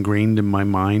deeply ingrained in my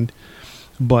mind.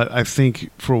 But I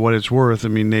think for what it's worth, I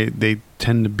mean, they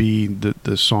tend to be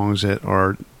the songs that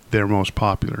are their most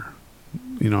popular,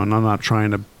 and I'm not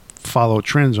trying to follow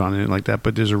trends on it like that,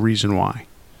 but there's a reason why.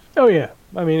 Oh yeah,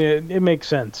 I mean it makes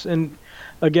sense. And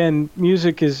again,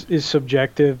 music is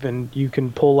subjective, and you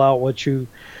can pull out what you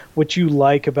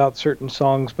like about certain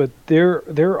songs, but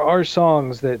there are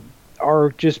songs that are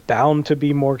just bound to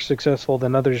be more successful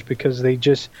than others because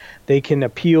they can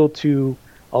appeal to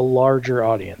a larger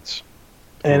audience.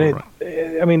 And right.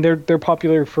 I mean, they're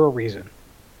popular for a reason.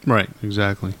 Right,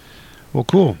 exactly. Well,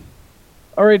 cool.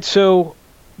 All right, so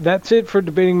that's it for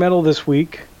Debating Metal this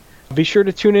week. Be sure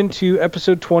to tune into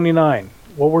episode 29.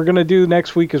 What we're going to do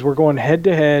next week is we're going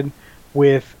head-to-head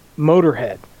with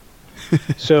Motorhead.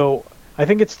 So I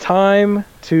think it's time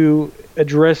to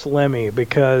address Lemmy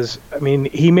because, I mean,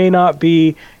 he may not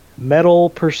be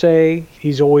metal per se.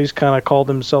 He's always kind of called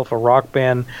himself a rock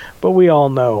band, but we all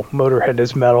know Motorhead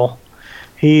is metal.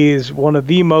 He's one of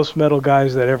the most metal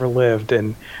guys that ever lived,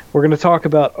 and we're going to talk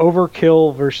about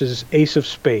Overkill versus Ace of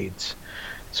Spades.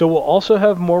 So we'll also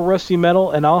have more Rusty Metal,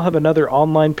 and I'll have another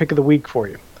online pick of the week for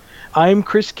you. I'm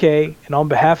Chris Kaye, and on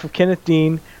behalf of Kenneth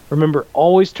Dean, remember,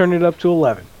 always turn it up to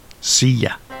 11. See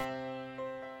ya.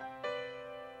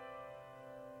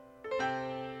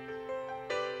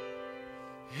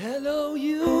 Hello,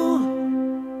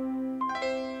 you.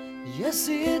 Yes,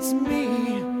 it's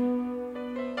me.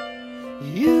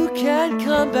 You can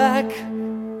come back.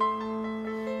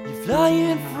 You're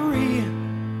flying free.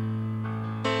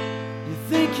 You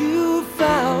think you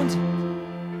found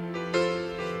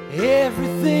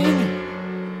everything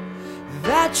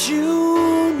that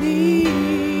you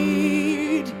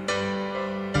need.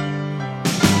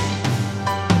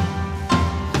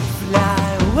 Fly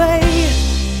away,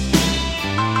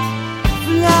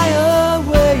 fly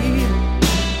away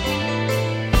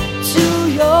to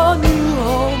your new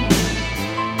home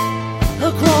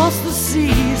across the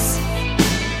seas.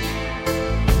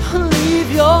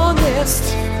 Leave your nest,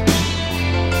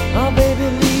 oh baby,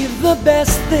 leave the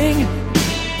best thing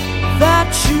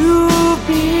that you've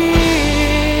been.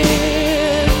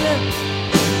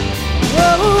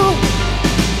 Whoa,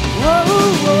 whoa,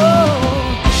 whoa.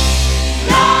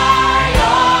 Fly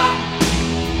on,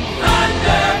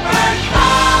 Thunderbird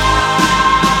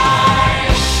high.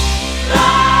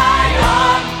 Fly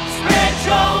on, spread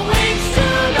your wings to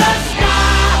the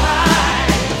sky.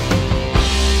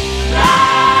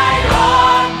 Fly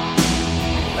on,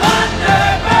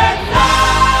 Thunderbird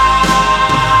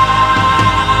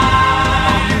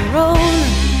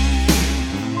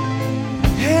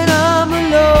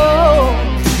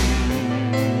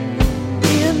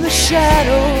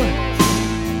shadow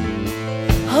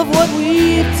of what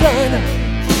we've done,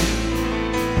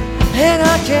 and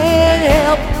I can't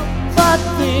help but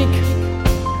think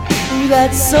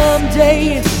that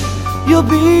someday you'll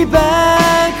be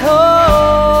back home.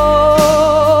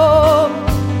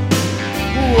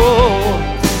 Whoa.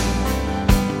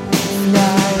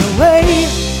 Fly away,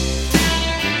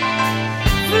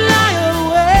 fly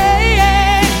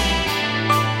away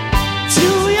to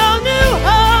your new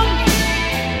home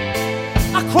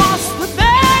across the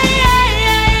bay.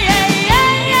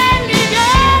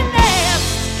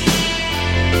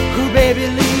 Oh, baby,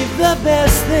 leave the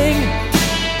best thing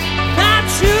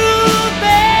that you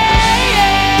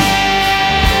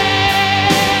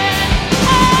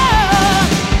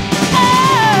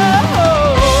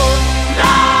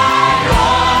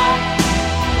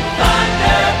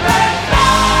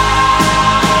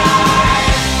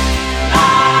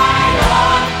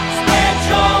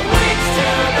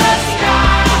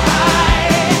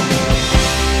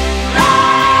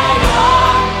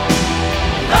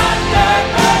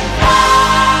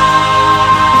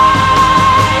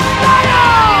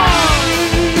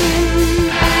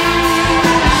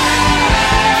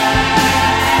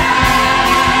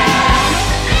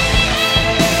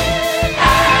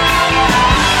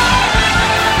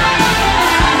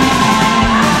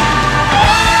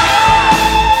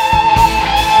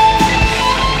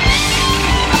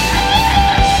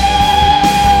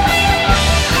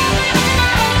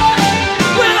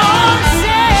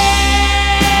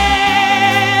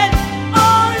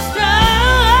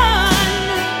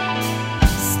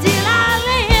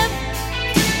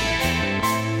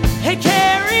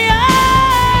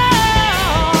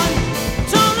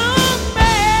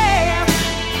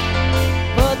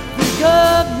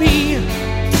me